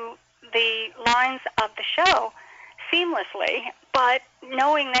into the lines of the show seamlessly, but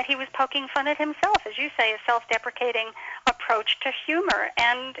knowing that he was poking fun at himself, as you say, a self-deprecating approach to humor.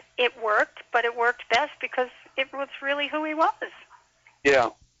 And it worked, but it worked best because it was really who he was. Yeah.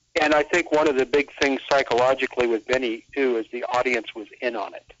 And I think one of the big things psychologically with Benny, too, is the audience was in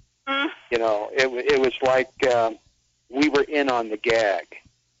on it. You know, it was like we were in on the gag.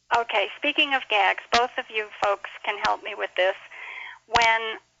 Okay, speaking of gags, both of you folks can help me with this.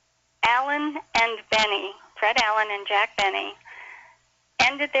 When Alan and Benny, Fred Allen and Jack Benny,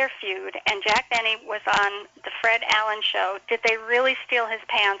 ended their feud, and Jack Benny was on the Fred Allen show, did they really steal his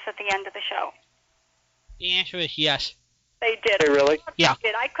pants at the end of the show? The answer is yes. They did. They really? Yeah. They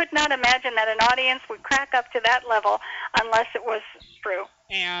did. I could not imagine that an audience would crack up to that level unless it was true.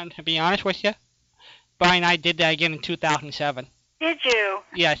 And to be honest with you, Brian and I did that again in 2007. Did you?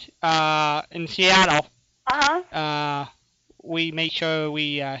 Yes. In Seattle, Uh-huh. we made sure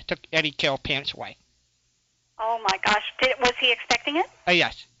we took Eddie Carroll pants away. Oh, my gosh. Was he expecting it?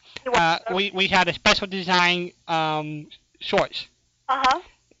 Yes. We had a special design shorts. Uh-huh.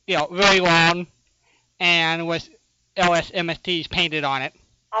 You know, really long, and with LSMSTs painted on it.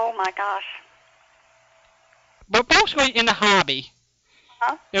 Oh, my gosh. But mostly in the hobby.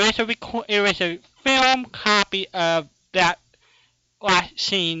 Uh-huh. There is a film copy of that last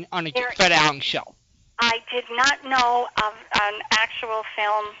scene on the Fred Allen show. I did not know of an actual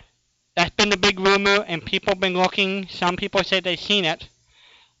film. That's been the big rumor, and people have been looking. Some people say they've seen it.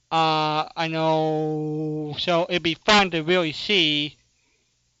 I know, so it'd be fun to really see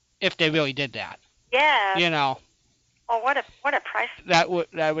if they really did that. Yeah. You know. Oh, what a price. That would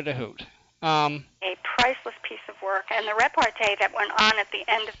a hoot. A priceless piece of work, and the repartee that went on at the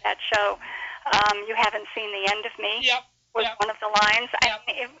end of that show. You haven't seen the end of me. Yep. Was one of the lines. Yep.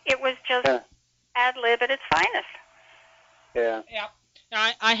 I mean, it was just ad lib at its finest. Yeah. Yep.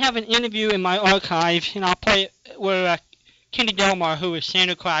 I have an interview in my archives, and I'll play it where Kenny Delmar, who is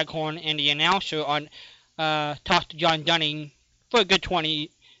Sandra Craghorn and the announcer, on talked to John Dunning for a good 20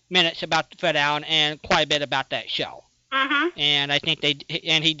 minutes about Fred Allen and quite a bit about that show. Mm-hmm. And I think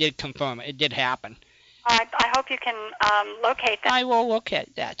he did confirm it. It did happen. I hope you can locate that. I will look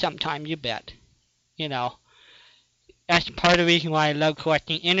at that sometime, you bet. You know, that's part of the reason why I love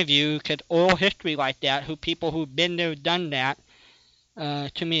collecting interviews, because oral history like that, people who've been there, done that,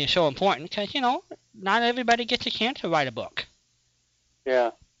 to me is so important, because, you know, not everybody gets a chance to write a book.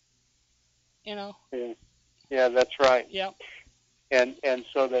 Yeah. You know? Yeah, that's right. Yeah. And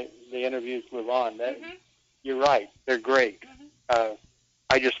so the interviews live on. You're right. They're great.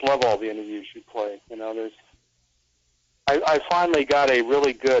 I just love all the interviews you play. You know, I finally got a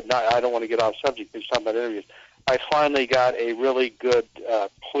really good, I don't want to get off subject, there's something about interviews. I finally got a really good,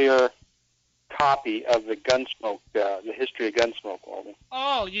 clear copy of the Gunsmoke, the history of Gunsmoke, Walden.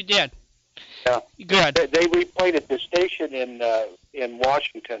 Oh, you did? Yeah. Good. They replayed it. The station in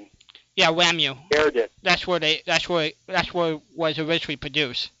Washington. Yeah, WAMU. Aired it. That's where it was originally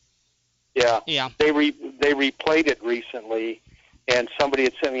produced. Yeah. Yeah. They replayed it recently, and somebody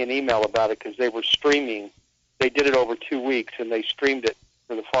had sent me an email about it because they were streaming. They did it over 2 weeks, and they streamed it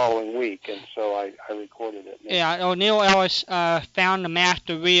for the following week, and so I recorded it. Yeah, O'Neill Ellis found the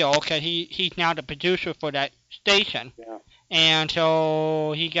master reel because he's now the producer for that station. Yeah. And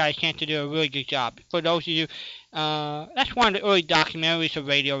so he got a chance to do a really good job. For those of you, that's one of the early documentaries of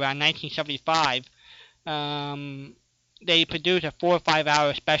radio around 1975. They produced a 4 or 5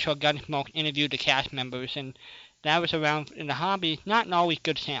 hour special Gunsmoke interview to cast members, and that was around in the hobby, not in always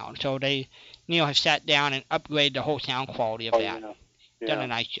good sound. So Neil has sat down and upgraded the whole sound quality of that. Yeah. Done a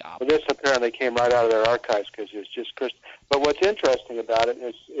nice job. Well, this apparently came right out of their archives because it's just crystal. But what's interesting about it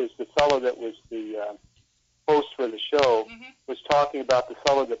is the fellow that was the host for the show was talking about the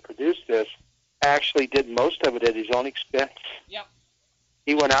fellow that produced this actually did most of it at his own expense. Yep.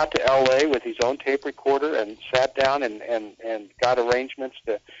 He went out to L.A. with his own tape recorder and sat down and got arrangements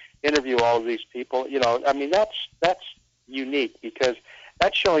to interview all of these people. You know, I mean, that's unique because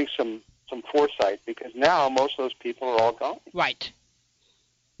that's showing some foresight because now most of those people are all gone. Right.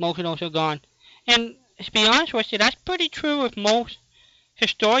 Most of those are gone. And to be honest with you, that's pretty true with most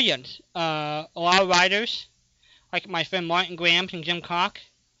historians. A lot of writers, like my friend Martin Grams and Jim Cock,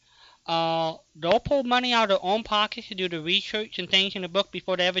 they'll pull money out of their own pockets to do the research and things in the book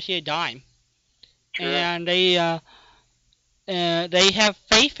before they ever see a dime. Sure. And they have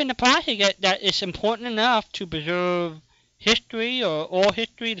faith in the process that it's important enough to preserve history or oral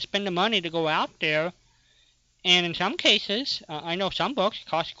history to spend the money to go out there. And in some cases, I know some books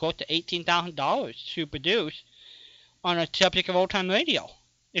cost close to $18,000 to produce on a subject of old-time radio.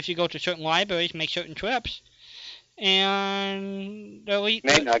 If you go to certain libraries, make certain trips, and May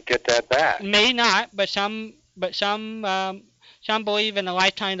not get that back. may not, but some believe in the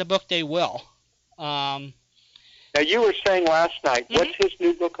lifetime of the book they will. Now, you were saying last night, what's his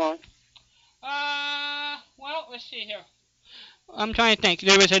new book on? Well, let's see here. I'm trying to think.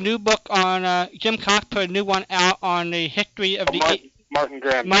 There was a new book on, Jim Cox put a new one out on the history of Martin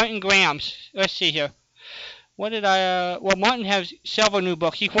Graham. Martin Graham's. Let's see here. What did well, Martin has several new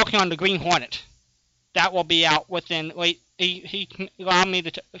books. He's working on the Green Hornet. That will be out within, he allowed me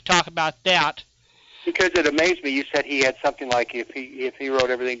to talk about that. Because it amazed me. You said he had something like, if he wrote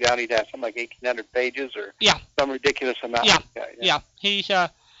everything down, he'd have something like 1,800 pages or some ridiculous amount. Yeah. He's,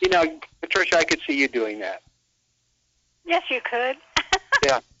 You know, Patricia, I could see you doing that. Yes, you could.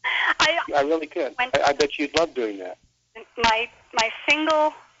 Yeah. I really could. I bet you'd love doing that. My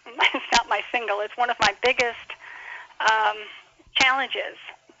single, it's not my single, it's one of my biggest challenges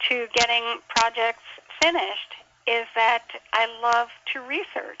to getting projects finished is that I love to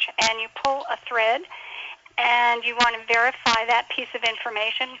research, and you pull a thread and you want to verify that piece of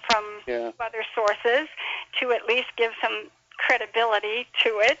information from other sources to at least give some credibility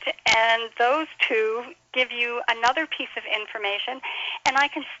to it, and those two give you another piece of information, and I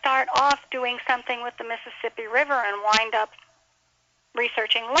can start off doing something with the Mississippi River and wind up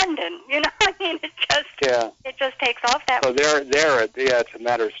researching London. You know, I mean, it just takes off that way. So it's a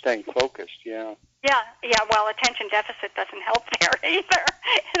matter of staying focused. Yeah. Well, attention deficit doesn't help there either,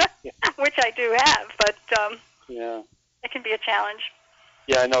 which I do have, but it can be a challenge.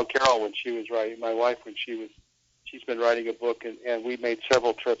 Yeah, I know Carol when she was writing. My wife when she's been writing a book, and we made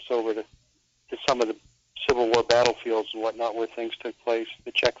several trips over to some of the Civil War battlefields and whatnot where things took place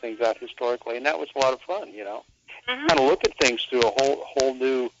to check things out historically, and that was a lot of fun, you know. Kind of look at things through a whole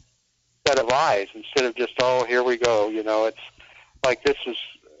new set of eyes instead of just, oh, here we go, you know. It's like this is,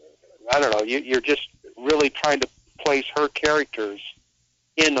 I don't know, you're just really trying to place her characters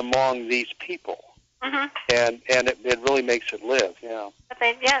in among these people. And it really makes it live, yeah.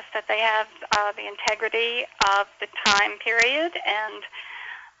 That they have the integrity of the time period and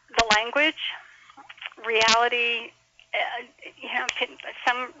the language, reality. You know,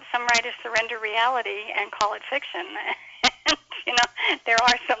 some writers surrender reality and call it fiction. And, you know, there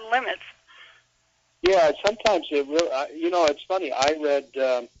are some limits. Yeah, sometimes it really, you know, it's funny. I read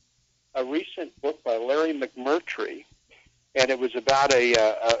a recent book by Larry McMurtry, and it was about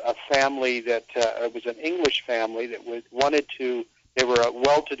a family that it was an English family that they were a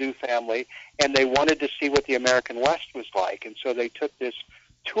well-to-do family, and they wanted to see what the American West was like, and so they took this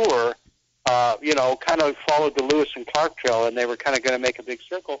tour, you know, kind of followed the Lewis and Clark Trail, and they were kind of going to make a big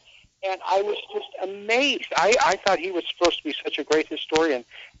circle, and I was just amazed. I thought he was supposed to be such a great historian,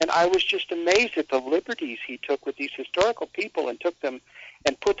 and I was just amazed at the liberties he took with these historical people and took them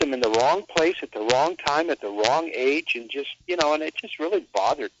and put them in the wrong place at the wrong time at the wrong age, and just, you know, and it just really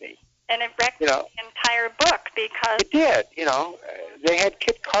bothered me. And it wrecked the entire book because... It did, you know. They had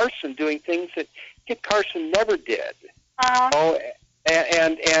Kit Carson doing things that Kit Carson never did.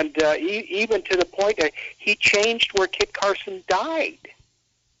 Even to the point that he changed where Kit Carson died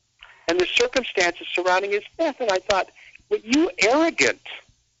and the circumstances surrounding his death. And I thought, well, you arrogant.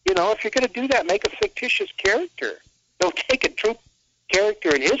 You know, if you're going to do that, make a fictitious character. Don't take a true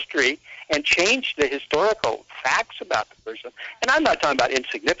character in history and change the historical facts about the person. And I'm not talking about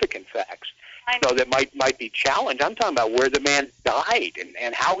insignificant facts, that might be challenged. I'm talking about where the man died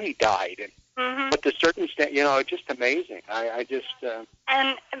and how he died and what the circumstance. You know, it's just amazing. I just.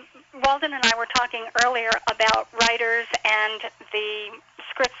 And Walden and I were talking earlier about writers and the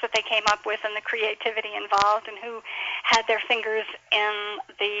scripts that they came up with and the creativity involved and who had their fingers in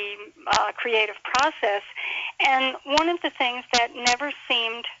the creative process. And one of the things that never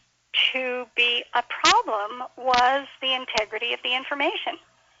seemed to be a problem was the integrity of the information.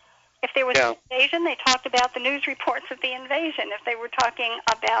 If there was an invasion, they talked about the news reports of the invasion. If they were talking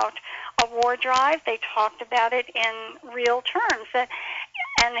about a war drive, they talked about it in real terms.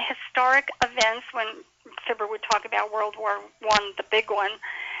 And historic events, when Fibber would talk about World War I, the big one,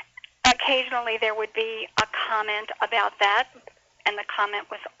 occasionally there would be a comment about that, and the comment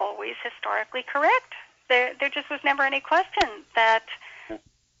was always historically correct. There just was never any question that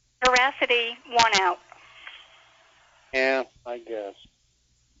veracity won out. Yeah, I guess.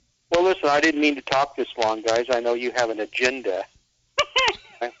 Well, listen, I didn't mean to talk this long, guys. I know you have an agenda.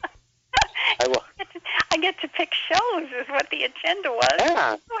 I get to pick shows is what the agenda was.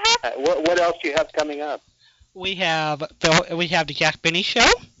 Yeah. What else do you have coming up? We have the Jack Benny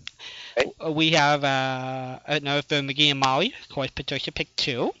Show. Okay. We have another film, McGee and Molly. Of course, Patricia picked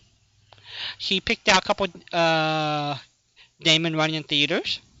two. She picked out a couple Damon running in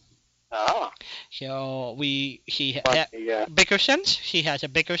theaters. Ah. So she Funny, yeah. Bickersons. She has a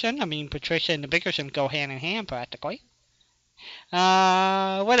Bickerson. I mean, Patricia and the Bickerson go hand in hand practically.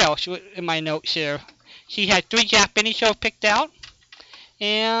 What else in my notes here? She had 3 Jack Benny shows picked out.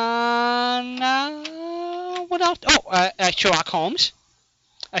 And what else? Oh, Sherlock Holmes,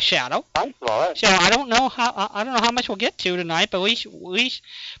 a shadow. So I don't know how much we'll get to tonight, but at least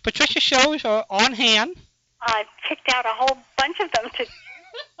Patricia's shows are on hand. I picked out a whole bunch of them to.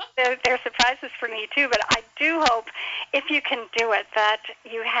 They're surprises for me too, but I do hope, if you can do it, that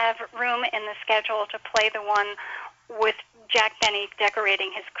you have room in the schedule to play the one with Jack Benny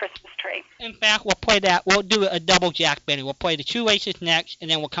decorating his Christmas tree. In fact, we'll play that. We'll do a double Jack Benny. We'll play the Shoelaces next, and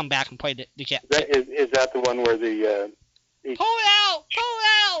then we'll come back and play the Jack. Is that the one where the pull out, pull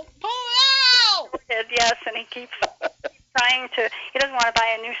out, pull out? Yes, and he keeps trying to. He doesn't want to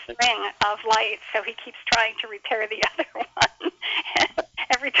buy a new string of lights, so he keeps trying to repair the other one.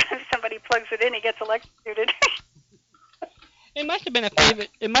 Every time somebody plugs it in, he gets electrocuted. It must have been a favorite.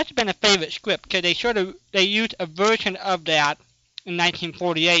 It must have been a favorite script because they used a version of that in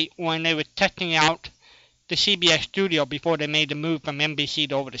 1948 when they were testing out the CBS studio before they made the move from NBC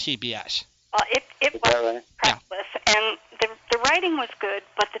to over to CBS. It was priceless, and the writing was good,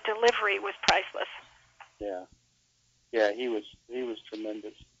 but the delivery was priceless. Yeah, he was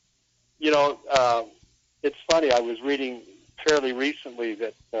tremendous. You know, it's funny. I was reading fairly recently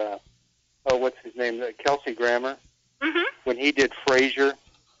that what's his name? Kelsey Grammer. Mm-hmm. When he did Frasier,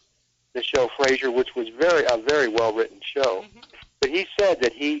 the show Frasier, which was a very well written show, but he said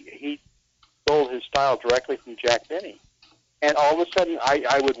that he stole his style directly from Jack Benny. And all of a sudden,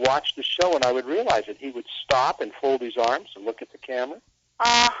 I would watch the show and I would realize that he would stop and fold his arms and look at the camera.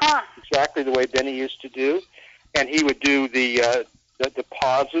 Uh-huh. Exactly the way Benny used to do. And he would do the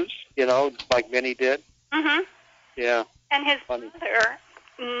pauses, you know, like Benny did. Mm-hmm. Yeah. And his brother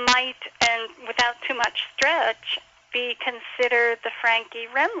might, and without too much stretch, be considered the Frankie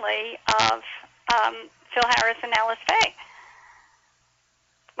Remley of Phil Harris and Alice Faye.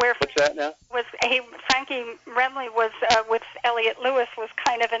 Where what's that now? Frankie Remley was with Elliot Lewis was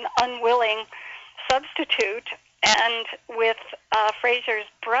kind of an unwilling substitute, and with Frasier's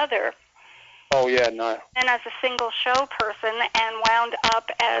brother. Oh yeah, no. And as a single show person, and wound up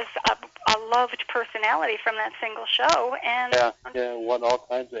as a loved personality from that single show, and won all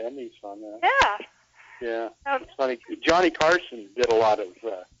kinds of Emmys on that. Yeah. Yeah, it's funny. Johnny Carson did a lot of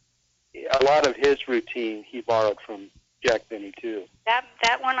his routine. He borrowed from Jack Benny too.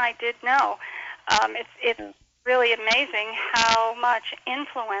 That one I did know. It's really amazing how much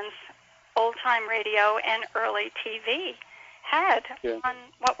influence old time radio and early TV had on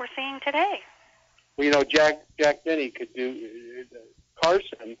what we're seeing today. Well, you know, Jack Benny could do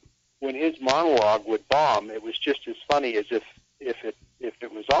Carson when his monologue would bomb. It was just as funny as if it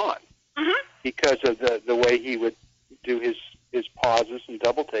was on. Mm-hmm. Because of the way he would do his pauses and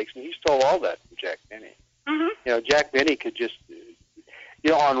double takes, and he stole all that from Jack Benny. Mm-hmm. You know, Jack Benny could just,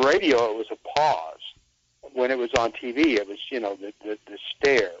 you know, on radio it was a pause. When it was on TV, it was, you know, the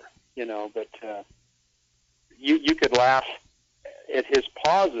stare, you know. But you could laugh at his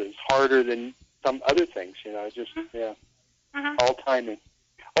pauses harder than some other things, you know. Just all timing.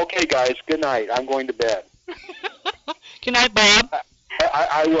 Okay, guys, good night. I'm going to bed. Good night, Bob.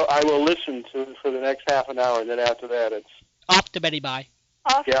 I will listen to for the next half an hour, and then after that, it's off to Betty Bye.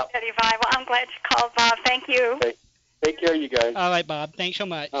 Off to Betty Bye. Well, I'm glad you called, Bob. Thank you. Okay. Take care, you guys. All right, Bob. Thanks so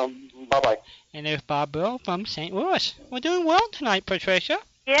much. Bye-bye. And there's Bob Bill from St. Louis. We're doing well tonight, Patricia.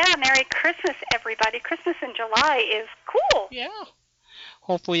 Yeah, Merry Christmas, everybody. Christmas in July is cool. Yeah.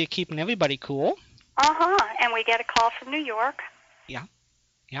 Hopefully you're keeping everybody cool. Uh-huh. And we get a call from New York. Yeah.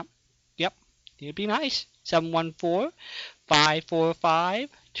 Yep. It'd be nice.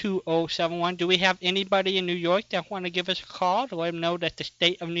 714-545-2071. Do we have anybody in New York that want to give us a call to let them know that the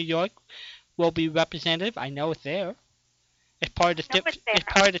state of New York will be representative? I know it's there. It's part of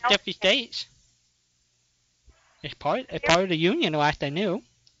the 50 states. It's part of the union, last I knew.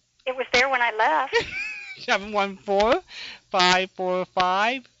 It was there when I left.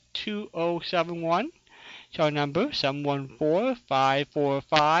 714-545-2071. It's our number,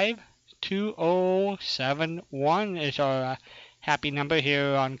 714-545-2071 is our happy number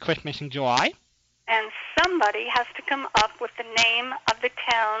here on Christmas in July. And somebody has to come up with the name of the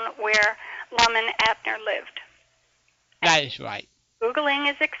town where Lum and Abner lived. That is right. Googling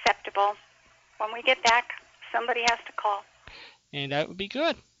is acceptable. When we get back, somebody has to call. And that would be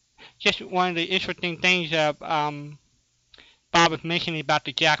good. Just one of the interesting things Bob was mentioning about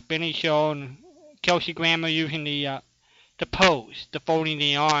the Jack Benny show and Kelsey Grammer using the pose, the folding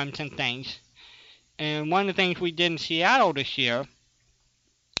the arms and things. And one of the things we did in Seattle this year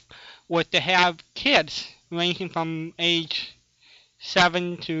was to have kids ranging from age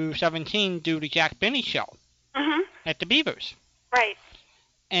 7 to 17 do the Jack Benny show at the Beavers. Right.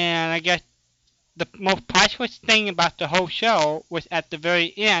 And I guess the most priceless thing about the whole show was at the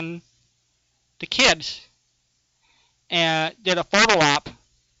very end, the kids did a photo op,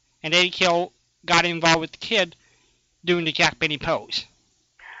 and Eddie Kill got involved with the kid doing the Jack Benny pose.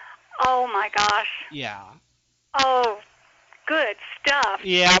 Oh, my gosh. Yeah. Oh, good stuff.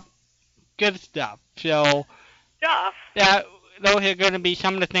 Yep. Good stuff. So, those are going to be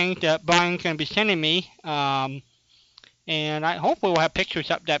some of the things that Brian's going to be sending me. And I hopefully we'll have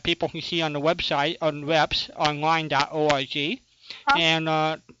pictures up that people can see on the website, on repsonline.org.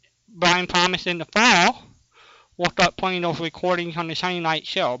 And Brian promised in the fall we'll start playing those recordings on the Sunday night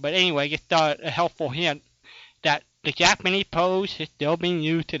show. But anyway, just a helpful hint that the Jack Benny pose is still being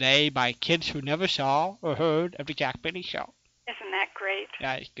used today by kids who never saw or heard of the Jack Benny show. Isn't that great?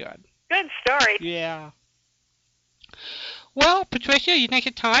 That is good. Good story. Yeah. Well, Patricia, you think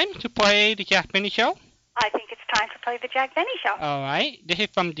it's time to play the Jack Benny show? I think it's time to play the Jack Benny show. All right. This is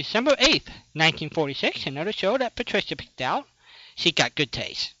from December 8th, 1946, another show that Patricia picked out. She got good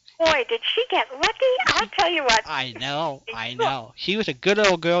taste. Boy, did she get lucky. I'll tell you what. I know. She was a good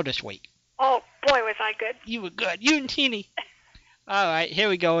old girl this week. Oh, boy, was I good. You were good. You and Teeny. All right, here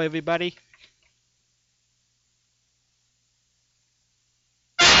we go, everybody.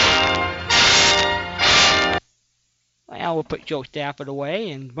 Well, we'll put Joe Stafford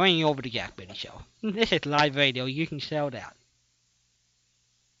away and bring you over to Jack Benny Show. This is live radio. You can sell that.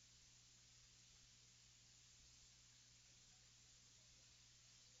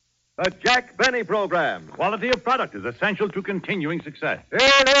 The Jack Benny Program. Quality of product is essential to continuing success. In a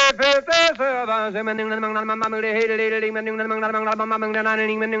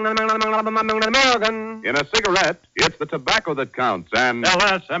cigarette, it's the tobacco that counts, and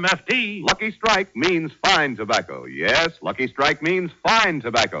LSMFT. Lucky Strike means fine tobacco. Yes, Lucky Strike means fine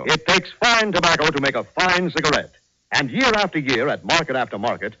tobacco. It takes fine tobacco to make a fine cigarette. And year after year, at market after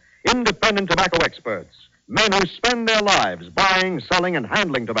market, independent tobacco experts, men who spend their lives buying, selling, and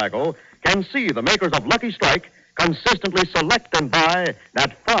handling tobacco, can see the makers of Lucky Strike consistently select and buy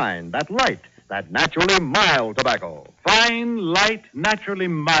that fine, that light, that naturally mild tobacco. Fine, light, naturally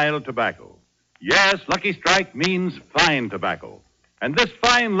mild tobacco. Yes, Lucky Strike means fine tobacco. And this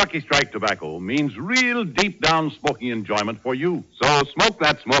fine Lucky Strike tobacco means real deep down smoking enjoyment for you. So smoke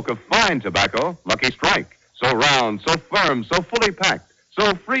that smoke of fine tobacco, Lucky Strike. So round, so firm, so fully packed.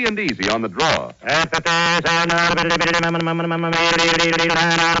 So free and easy on the draw. American.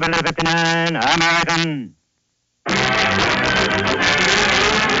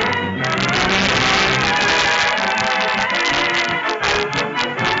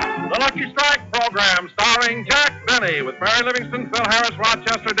 The Lucky Strike program starring Jack Benny with Barry Livingston, Phil Harris,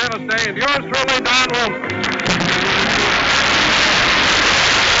 Rochester, Dennis Day, and yours truly, Don Wilson.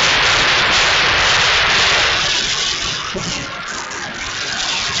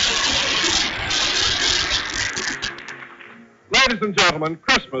 Ladies and gentlemen,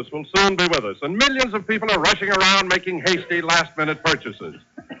 Christmas will soon be with us, and millions of people are rushing around making hasty last-minute purchases.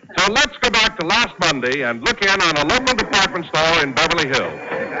 So let's go back to last Monday and look in on a local department store in Beverly Hills.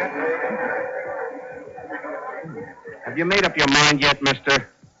 Have you made up your mind yet, mister?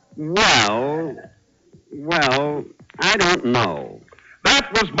 Well, I don't know. That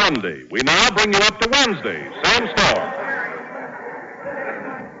was Monday. We now bring you up to Wednesday. Same store.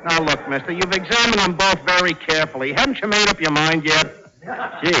 Now, look, mister, you've examined them both very carefully. Haven't you made up your mind yet?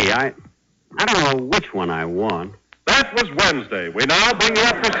 Gee, I don't know which one I want. That was Wednesday. We now bring you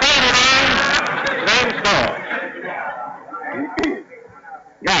up to Saturday. Same store.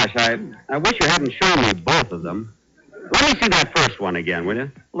 Gosh, I wish you hadn't shown me both of them. Let me see that first one again, will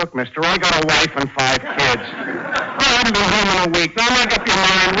you? Look, mister, I got a wife and 5 kids. I haven't been home in a week. Now make up your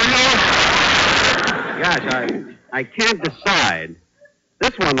mind, will you? Gosh, I can't decide.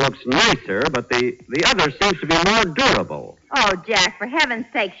 This one looks nicer, but the other seems to be more durable. Oh, Jack, for heaven's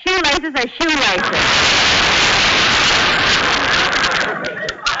sake, shoelaces are shoelaces.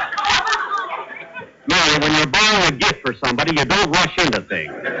 Mary, when you're buying a gift for somebody, you don't rush into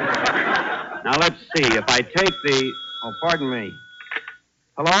things. Now, let's see. If I take the... Oh, pardon me.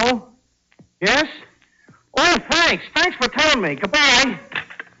 Hello? Yes? Oh, thanks. Thanks for telling me. Goodbye.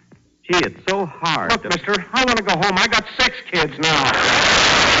 Gee, it's so hard. Look, mister, I want to go home. I got 6 kids now.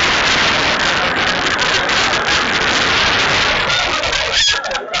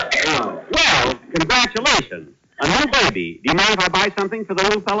 Oh, well, congratulations. A new baby. Do you mind if I buy something for the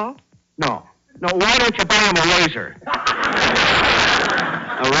little fellow? No. No, why don't you buy him a razor?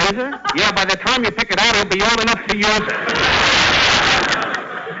 A razor? Yeah, by the time you pick it out, he'll be old enough to use it.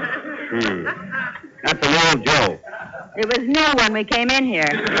 That's an old joke. It was new when we came in here.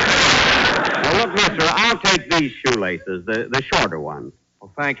 Well, look, mister, I'll take these shoelaces, the shorter ones.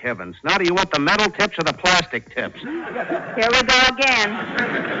 Well, thank heavens. Now do you want the metal tips or the plastic tips? Here we go again.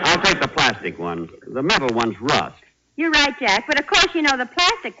 I'll take the plastic ones. The metal ones rust. You're right, Jack, but of course you know the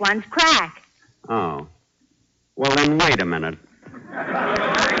plastic ones crack. Oh. Well, then wait a minute.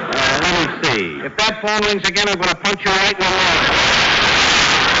 Let me see. If that phone rings again, I'm going to punch you right in the leg.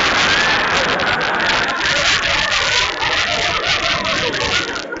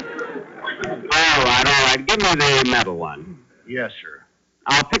 All right. Give me the metal one. Yes, sir.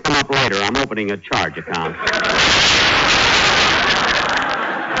 I'll pick them up later. I'm opening a charge account.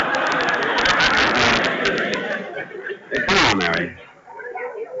 Come on, Mary.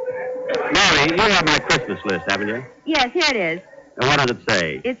 Mary, you have my Christmas list, haven't you? Yes, here it is. What does it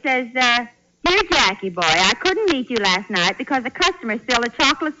say? It says, Dear Jackie boy, I couldn't meet you last night because a customer spilled a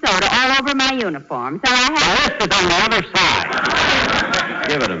chocolate soda all over my uniform, so I had... The list is on the other side.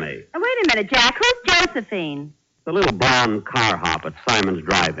 Give it to me. Oh, wait a minute, Jack. Who's Josephine? The little blonde car hop at Simon's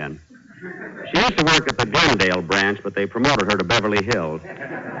Drive-In. She used to work at the Glendale branch, but they promoted her to Beverly Hills.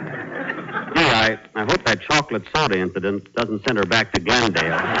 Gee, I hope that chocolate soda incident doesn't send her back to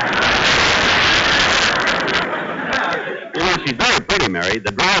Glendale. You know, she's very pretty, Mary.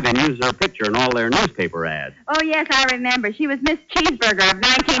 The Drive-In used her picture in all their newspaper ads. Oh, yes, I remember. She was Miss Cheeseburger of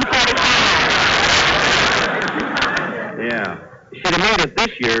 1945. Yeah. She'd have made it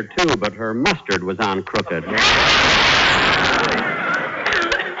this year, too, but her mustard was on crooked.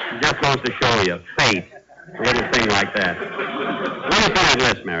 Just goes to show you. Fate. A little thing like that. Let me see that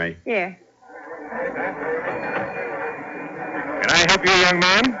list, Mary. Here. Can I help you, young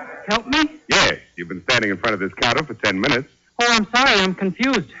man? Help me? Yes. You've been standing in front of this counter for 10 minutes. Oh, I'm sorry. I'm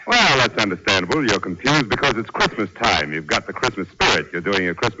confused. Well, that's understandable. You're confused because it's Christmas time. You've got the Christmas spirit. You're doing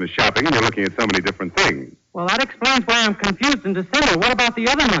your Christmas shopping, and you're looking at so many different things. Well, that explains why I'm confused in December. What about the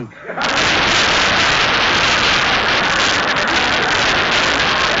other months?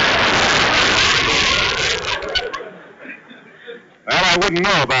 Well, I wouldn't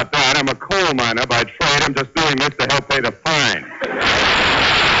know about that. I'm a coal miner by trade. I'm just doing this to help pay the fine.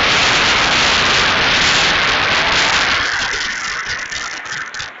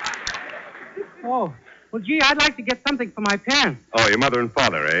 Oh, well, gee, I'd like to get something for my parents. Oh, your mother and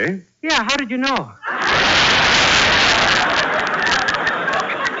father, eh? Yeah, how did you know?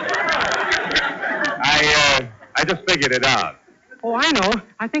 I just figured it out. Oh, I know.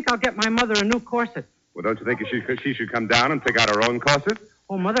 I think I'll get my mother a new corset. Well, don't you think she should come down and pick out her own corset?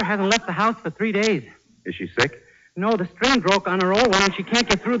 Oh, Mother hasn't left the house for 3 days. Is she sick? No, the string broke on her old one and she can't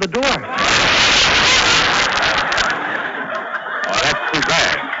get through the door. Oh, that's too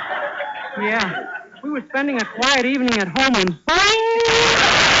bad. Yeah. We were spending a quiet evening at home and boing!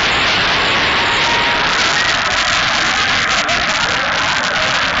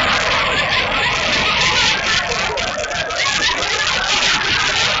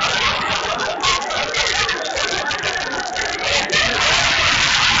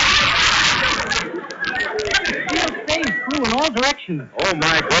 In all directions. Oh,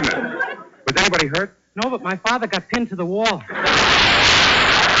 my goodness. Was anybody hurt? No, but my father got pinned to the wall.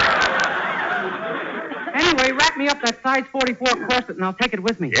 Anyway, wrap me up that size 44 corset and I'll take it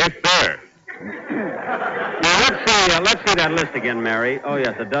with me. Yes, sir. Now, let's see that list again, Mary. Oh,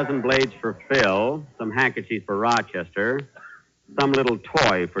 yes, a dozen blades for Phil, some handkerchiefs for Rochester, some little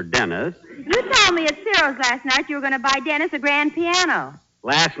toy for Dennis. You told me at Cyril's last night you were going to buy Dennis a grand piano.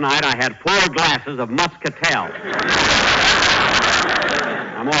 Last night I had 4 glasses of muscatel.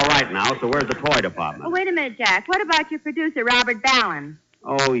 I'm all right now, so where's the toy department? Oh, wait a minute, Jack. What about your producer, Robert Ballin?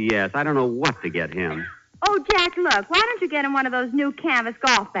 Oh, yes. I don't know what to get him. Oh, Jack, look. Why don't you get him one of those new canvas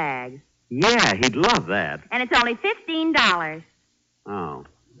golf bags? Yeah, he'd love that. And it's only $15. Oh.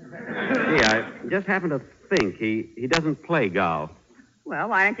 Gee, I just happened to think he doesn't play golf. Well,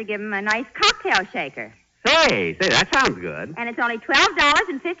 why don't you give him a nice cocktail shaker? Say, that sounds good. And it's only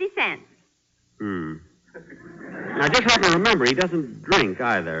 $12.50. Now, just happen to remember, he doesn't drink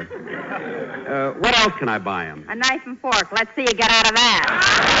either. What else can I buy him? A knife and fork. Let's see you get out of that.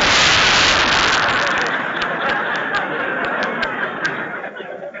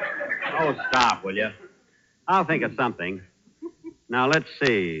 Oh, stop, will you? I'll think of something. Now, let's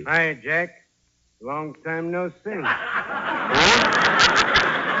see. Hi, Jack. Long time no see.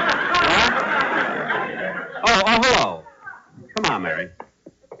 Oh, hello. Come on, Mary.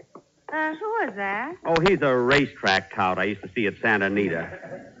 Who was that? Oh, he's a racetrack tout I used to see at Santa Anita.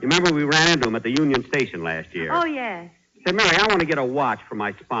 You remember we ran into him at the Union Station last year? Oh, yes. Say, Mary, I want to get a watch for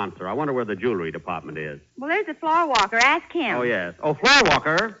my sponsor. I wonder where the jewelry department is. Well, there's the floor walker. Ask him. Oh, yes. Oh, floor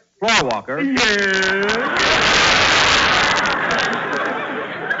walker. Floor walker.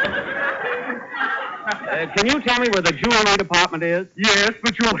 Can you tell me where the jewelry department is? Yes,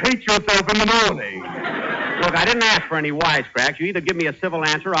 but you'll hate yourself in the morning. Look, I didn't ask for any wisecracks. You either give me a civil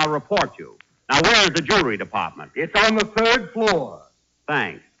answer or I'll report you. Now, where is the jewelry department? It's on the 3rd floor.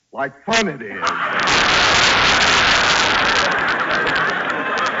 Thanks. Like fun it is.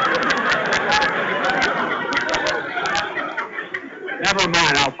 Never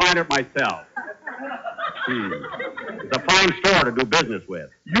mind, I'll find it myself. It's a fine store to do business with.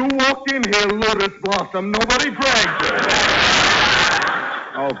 You walked in here, Lotus Blossom. Nobody dragged you.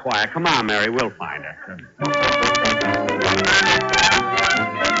 Oh, quiet. Come on, Mary. We'll find her.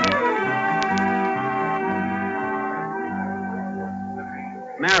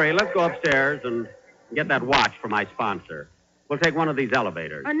 Mary, let's go upstairs and get that watch for my sponsor. We'll take one of these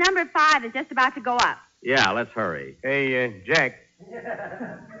elevators. Well, number 5 is just about to go up. Yeah, let's hurry. Hey, Jack.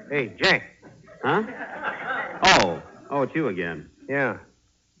 Hey, Jack. Huh? Oh, it's you again. Yeah.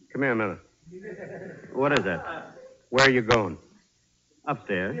 Come here a minute. What is it? Where are you going?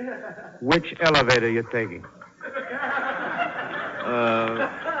 Upstairs. Which elevator you taking?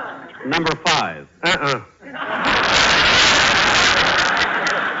 Number 5.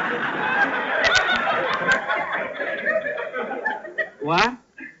 What?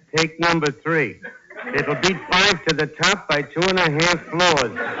 Take number 3. It'll beat 5 to the top by 2.5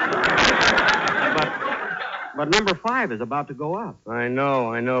 floors. But number 5 is about to go up. I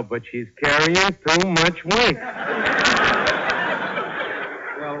know, but she's carrying too much weight.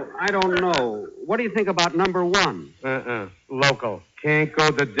 Well, I don't know. What do you think about number 1? Local. Can't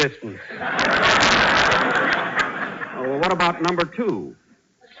go the distance. Well, what about number 2?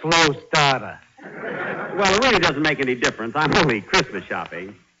 Slow starter. Well, it really doesn't make any difference. I'm only Christmas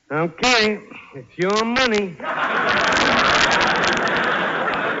shopping. Okay. It's your money.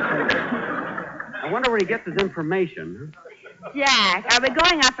 I wonder where he gets his information. Jack, are we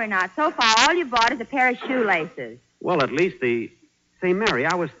going up or not? So far, all you bought is a pair of shoelaces. Well, at least the... Say, Mary,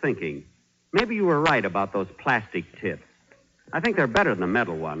 I was thinking. Maybe you were right about those plastic tips. I think they're better than the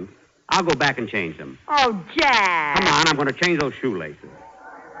metal ones. I'll go back and change them. Oh, Jack. Come on, I'm going to change those shoelaces.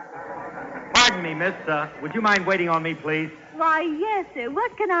 Pardon me, miss. Would you mind waiting on me, please? Why, yes, sir.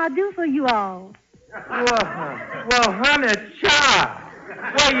 What can I do for you all? Well, honey, child.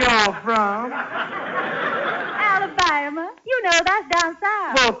 Where y'all from? Alabama. You know, that's down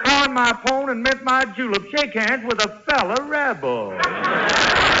south. Well, corn my pone and mint my julep. Shake hands with a fella rebel.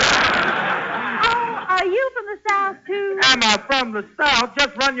 Oh, are you from the south, too? Am I from the south?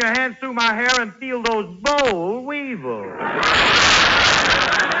 Just run your hands through my hair and feel those boll weevils.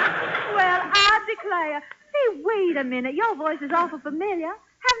 Well, I declare. Say, wait a minute. Your voice is awful familiar.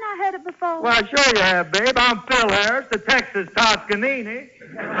 Haven't I heard it before? Well, sure you have, babe. I'm Phil Harris, the Texas Toscanini.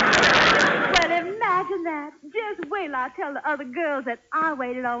 Well, imagine that. Just wait till I tell the other girls that I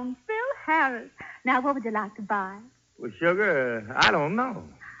waited on Phil Harris. Now, what would you like to buy? Well, sugar, I don't know.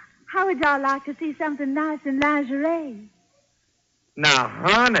 How would y'all like to see something nice in lingerie? Now,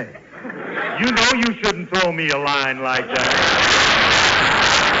 honey, you know you shouldn't throw me a line like that.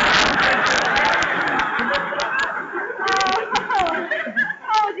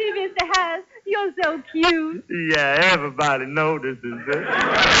 Oh, gee, Mr. Harris, you're so cute. Yeah, everybody notices it.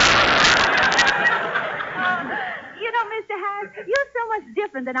 You know, Mr. Harris, you're so much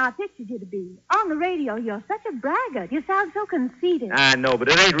different than I pictured you to be. On the radio, you're such a braggart. You sound so conceited. I know, but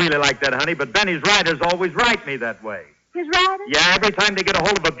it ain't really like that, honey. But Benny's writers always write me that way. His writers? Yeah, every time they get a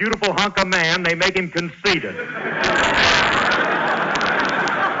hold of a beautiful hunk of man, they make him conceited.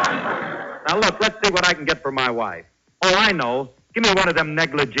 Now, look, let's see what I can get for my wife. Oh, I know. Give me one of them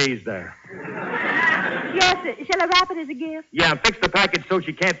negligees there. Yes, sir. Shall I wrap it as a gift? Yeah, and fix the package so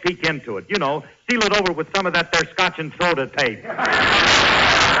she can't peek into it. You know, seal it over with some of that there scotch and soda tape. I'll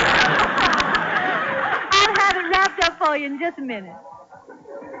have it wrapped up for you in just a minute.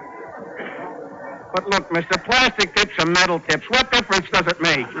 But look, Mr. Plastic tips or metal tips, what difference does it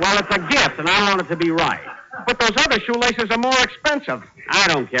make? Well, it's a gift, and I want it to be right. But those other shoelaces are more expensive. I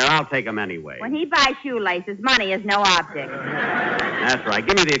don't care. I'll take them anyway. When he buys shoelaces, money is no object. That's right.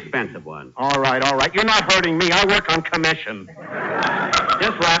 Give me the expensive one. All right. You're not hurting me. I work on commission.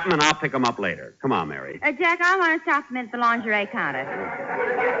 Just wrap them, and I'll pick them up later. Come on, Mary. Jack, I want to stop a minute at the lingerie counter.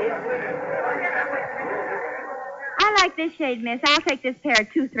 I like this shade, miss. I'll take this pair of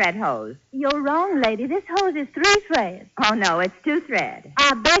 2-thread hose. You're wrong, lady. This hose is 3 threads. Oh, no, it's 2-thread.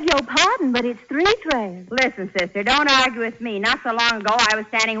 I beg your pardon, but it's 3 threads. Listen, sister, don't argue with me. Not so long ago, I was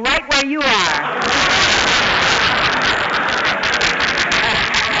standing right where you are.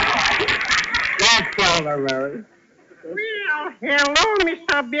 That's all, Mary. Well, hello,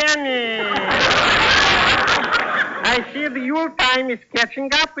 Mr. Benny. I see the Yule time is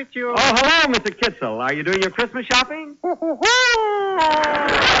catching up with you. Oh, hello, Mr. Kitzel. Are you doing your Christmas shopping?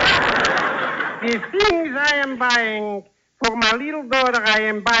 The things I am buying, for my little daughter I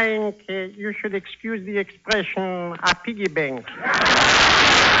am buying, you should excuse the expression, a piggy bank.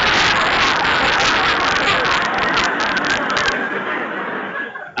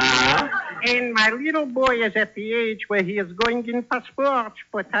 And my little boy is at the age where he is going in for sports,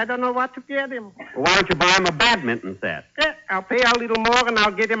 but I don't know what to get him. Well, why don't you buy him a badminton set? I'll pay a little more and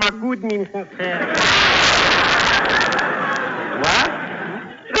I'll get him a good minton set. What?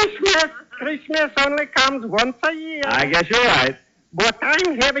 Christmas only comes once a year. I guess you're right. But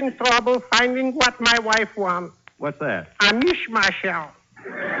I'm having trouble finding what my wife wants. What's that? A mishmashel.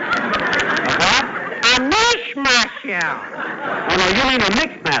 A mishmashel. Oh, no, you mean a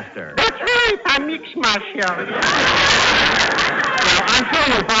mixmaster. That's right, a mixmashel. Well, I'm sure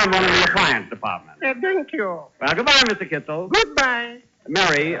you'll find one in the appliance department. Thank you. Well, goodbye, Mr. Kitzel. Goodbye.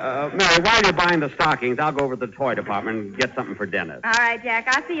 Mary, while you're buying the stockings, I'll go over to the toy department and get something for Dennis. All right, Jack.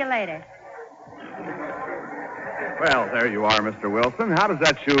 I'll see you later. Well, there you are, Mr. Wilson. How does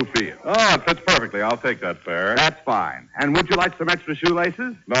that shoe feel? Oh, it fits perfectly. I'll take that pair. That's fine. And would you like some extra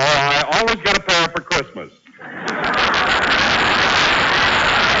shoelaces? No, I always get a pair for Christmas.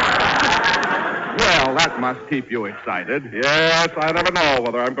 Well, that must keep you excited. Yes, I never know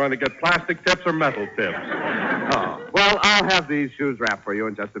whether I'm going to get plastic tips or metal tips. Oh, well, I'll have these shoes wrapped for you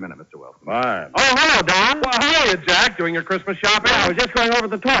in just a minute, Mr. Wilson. Fine. Oh, hello, Don. Well, how are you, Jack? Doing your Christmas shopping? I was just going over to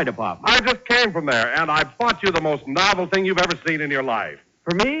the toy department. I just came from there, and I bought you the most novel thing you've ever seen in your life.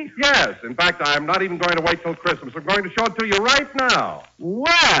 For me? Yes. In fact, I'm not even going to wait till Christmas. I'm going to show it to you right now.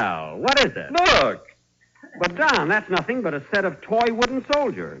 Well, what is it? Look. But, Don, that's nothing but a set of toy wooden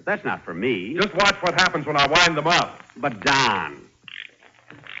soldiers. That's not for me. Just watch what happens when I wind them up. But, Don.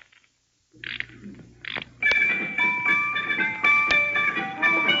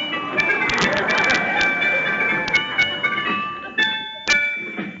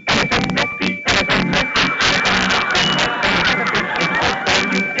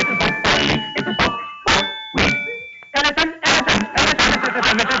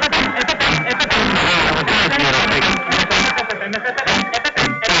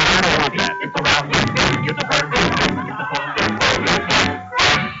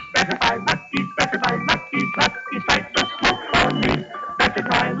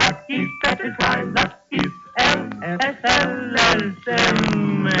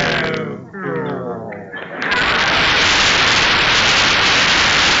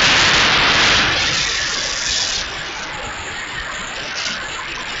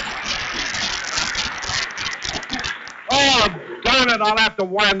 I'll have to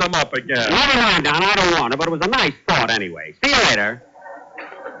wind them up again. Never mind, Don. I don't want it, but it was a nice thought anyway. See you later.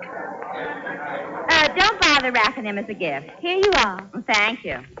 Don't bother wrapping them as a gift. Here you are. Well, thank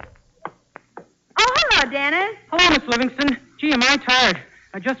you. Oh, hello, Dennis. Hello, Miss Livingston. Gee, am I tired.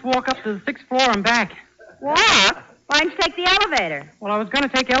 I just walk up to the 6th floor and back. Walk? Why didn't you take the elevator? Well, I was going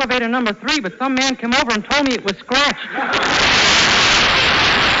to take elevator number 3, but some man came over and told me it was scratched.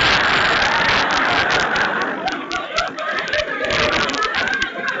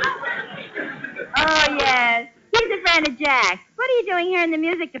 Oh, yes. He's a friend of Jack's. What are you doing here in the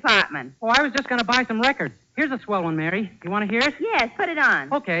music department? Oh, I was just going to buy some records. Here's a swell one, Mary. You want to hear it? Yes, put it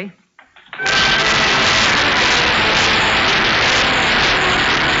on. Okay.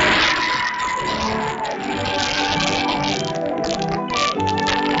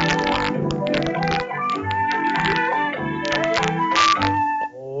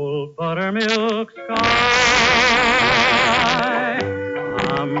 Old buttermilk sky,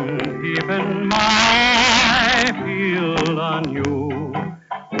 I'm keeping my field on you.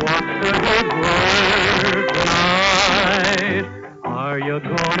 What's the good word tonight? Are you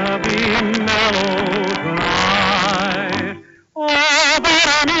gonna be mellow tonight? Oh,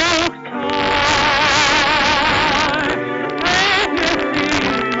 buttermilk sky, can you see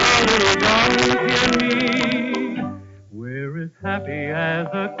my little donkey and me? We're as happy as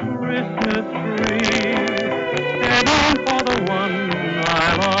a Christmas tree. Stand on for the one I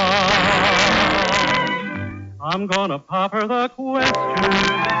love. I'm gonna pop her the question.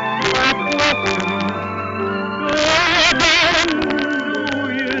 That question. Good darling, do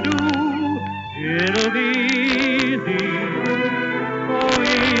you do? It'll be easy, so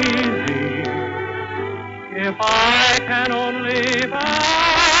easy, if I can only find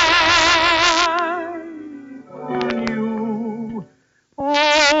you.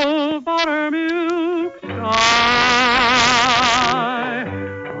 Oh, buttermilk sky,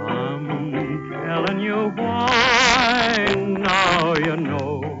 I'm telling you why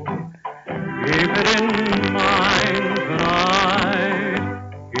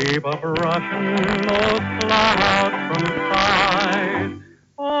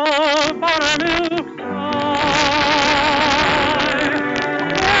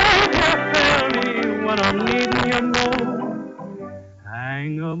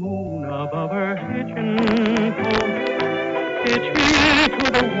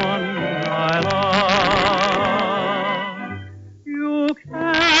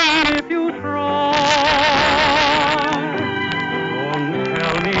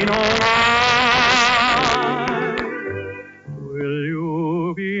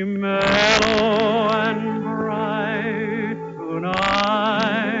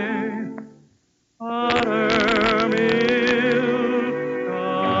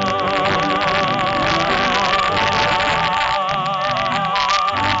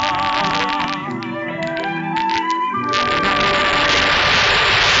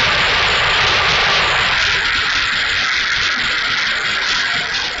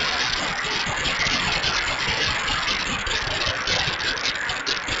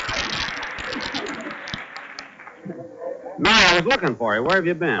looking for you. Where have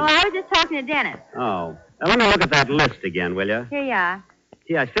you been? Oh, I was just talking to Dennis. Oh. Now, let me look at that list again, will you? Here you are.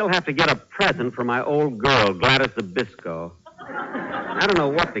 Gee, I still have to get a present for my old girl, Gladys Zabisco. I don't know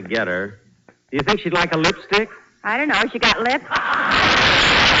what to get her. Do you think she'd like a lipstick? I don't know. She got lips.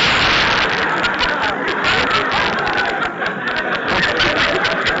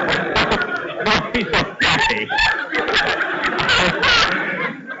 Don't be so happy.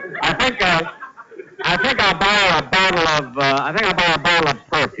 I think I'll buy a bottle of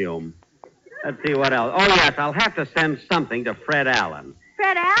perfume. Let's see what else. Oh, yes, I'll have to send something to Fred Allen.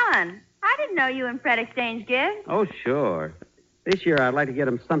 Fred Allen? I didn't know you and Fred exchanged gifts. Oh, sure. This year I'd like to get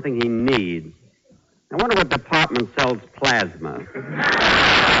him something he needs. I wonder what department sells plasma.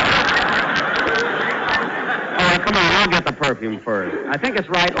 Oh, come on, I'll get the perfume first. I think it's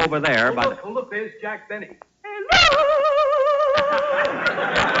right over there. Look, there's Jack Benny.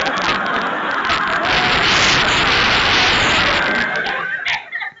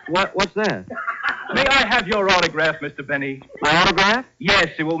 What's that? May I have your autograph, Mr. Benny? My autograph? Yes,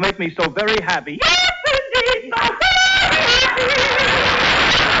 it will make me so very happy. Yes, indeed, so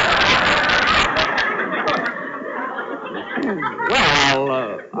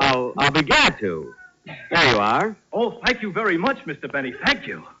Well, I'll be glad to. There you are. Oh, thank you very much, Mr. Benny. Thank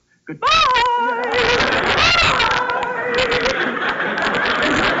you. Goodbye.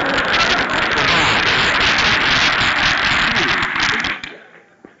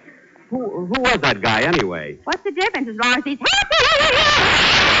 Who was that guy, anyway? What's the difference as long as he's happy?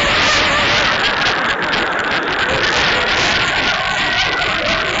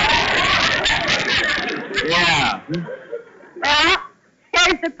 Yeah. Well,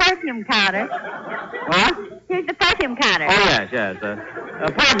 here's the perfume counter. What? Here's the perfume counter. Oh, yes.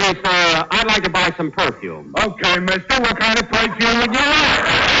 Pardon me, sir. I'd like to buy some perfume. Okay, mister. What kind of perfume would you like?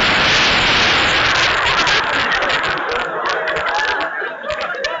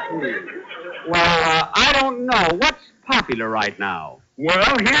 Well, I don't know. What's popular right now?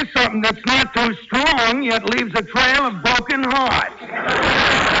 Well, here's something that's not too strong, yet leaves a trail of broken hearts.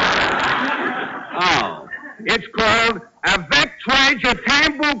 Oh. It's called Avec Très Je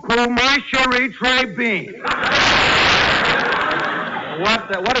t'aime beaucoup, ma chérie très bien.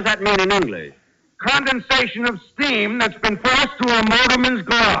 What does that mean in English? Condensation of steam that's been forced to a motorman's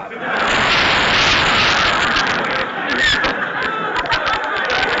glove.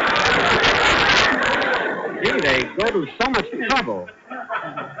 Gee, they go to so much trouble.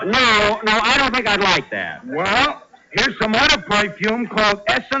 No, I don't think I'd like that. Well, here's some other perfume called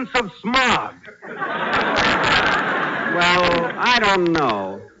Essence of Smog. Well, I don't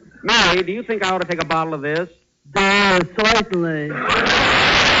know. Mary, do you think I ought to take a bottle of this? certainly.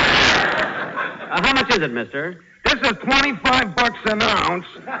 How much is it, mister? This is $25 an ounce,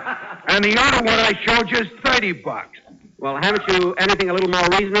 and the other one I showed you is $30. Well, haven't you anything a little more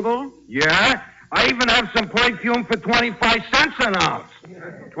reasonable? Yeah, I even have some perfume for 25 cents an ounce.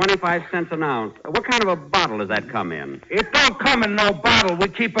 25 cents an ounce. What kind of a bottle does that come in? It don't come in no bottle. We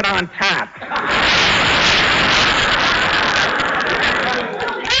keep it on tap.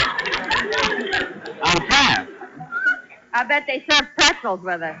 On tap? I bet they serve pretzels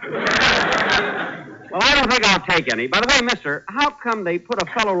with it. Well, I don't think I'll take any. By the way, mister, how come they put a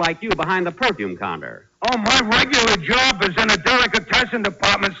fellow like you behind the perfume counter? Oh, my regular job is in a delicatessen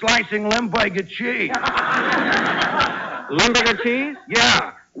department slicing Limburger cheese. Limburger cheese?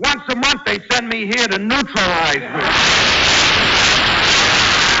 Yeah. Once a month they send me here to neutralize me.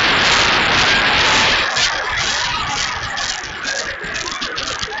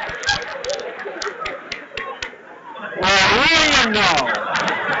 No.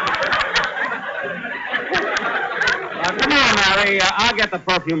 Come on, Mary. I'll get the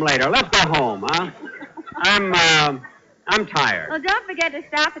perfume later. Let's go home, huh? I'm tired. Well, don't forget to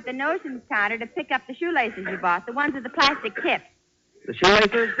stop at the notions counter to pick up the shoelaces you bought, the ones with the plastic tips. The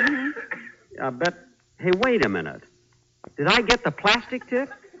shoelaces? Mm-hmm. I bet. Hey, wait a minute. Did I get the plastic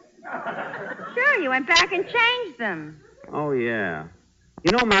tips? Sure, you went back and changed them. Oh, yeah.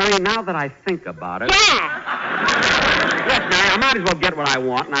 You know, Mary, now that I think about it... Jack! Yes, Mary, I might as well get what I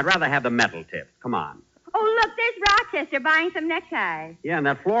want, and I'd rather have the metal tips. Come on. Oh, look, there's Rochester buying some neckties. Yeah, and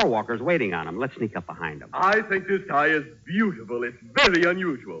that floor walker's waiting on him. Let's sneak up behind him. I think this tie is beautiful. It's very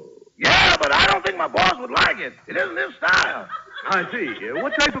unusual. Yeah, but I don't think my boss would like it. It isn't his style. I see.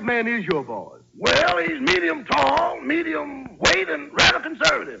 What type of man is your boss? Well, he's medium tall, medium weight, and rather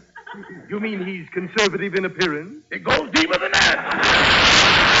conservative. You mean he's conservative in appearance? It goes deeper than that.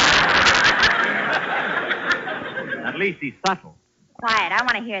 At least he's subtle. Quiet, I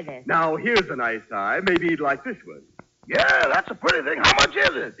want to hear this. Now, here's a nice tie. Maybe he'd like this one. Yeah, that's a pretty thing. How much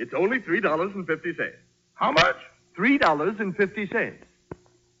is it? It's only $3.50. How much? $3.50.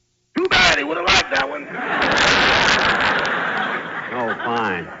 Too bad he would have liked that one. Oh,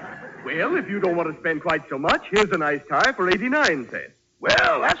 fine. Well, if you don't want to spend quite so much, here's a nice tie for 89 cents.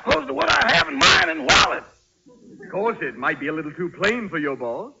 Well, that's close to what I have in mine and wallet. Of course, it might be a little too plain for your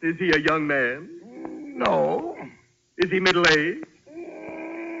boss. Is he a young man? No. Is he middle-aged?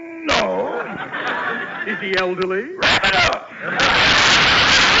 No. Is he elderly? Wrap it up.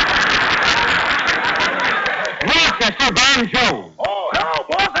 Rochester, Barn Jones. Oh, hello,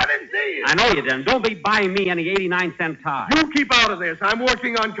 boss. I didn't see you. I know you didn't. Don't be buying me any 89-cent tie. You keep out of this. I'm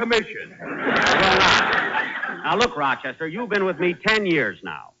working on commission. Now, look, Rochester, you've been with me 10 years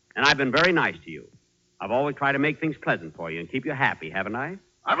now, and I've been very nice to you. I've always tried to make things pleasant for you and keep you happy, haven't I?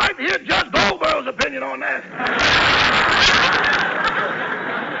 I'd like to hear Judge Goldberg's opinion on that.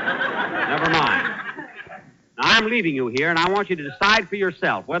 Never mind. Now, I'm leaving you here, and I want you to decide for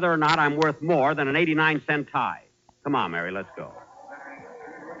yourself whether or not I'm worth more than an 89-cent tie. Come on, Mary, let's go.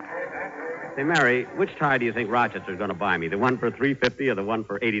 Say, Mary, which tie do you think Rochester's going to buy me? The one for $3.50 or the one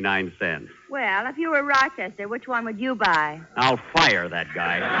for 89 cents? Well, if you were Rochester, which one would you buy? I'll fire that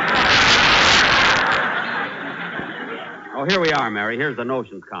guy. Oh, here we are, Mary. Here's the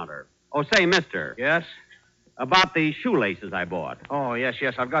notions counter. Oh, say, mister. Yes? About the shoelaces I bought. Oh, yes.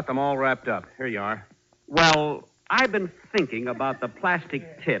 I've got them all wrapped up. Here you are. Well, I've been thinking about the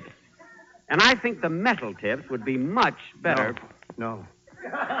plastic tips, and I think the metal tips would be much better. No.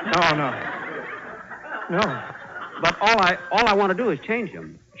 But all I want to do is change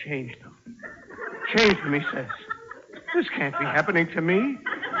them. Change them, he says. This can't be happening to me.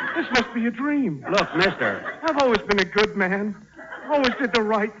 This must be a dream. Look, mister. I've always been a good man. Always did the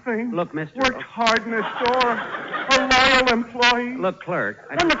right thing. Look, mister. Worked hard in the store. A loyal employee. Look, clerk.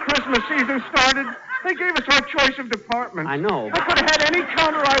 When the Christmas season started, they gave us our choice of departments. I know. I could have had any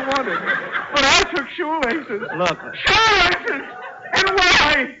counter I wanted. But I took shoelaces. Look. Shoelaces!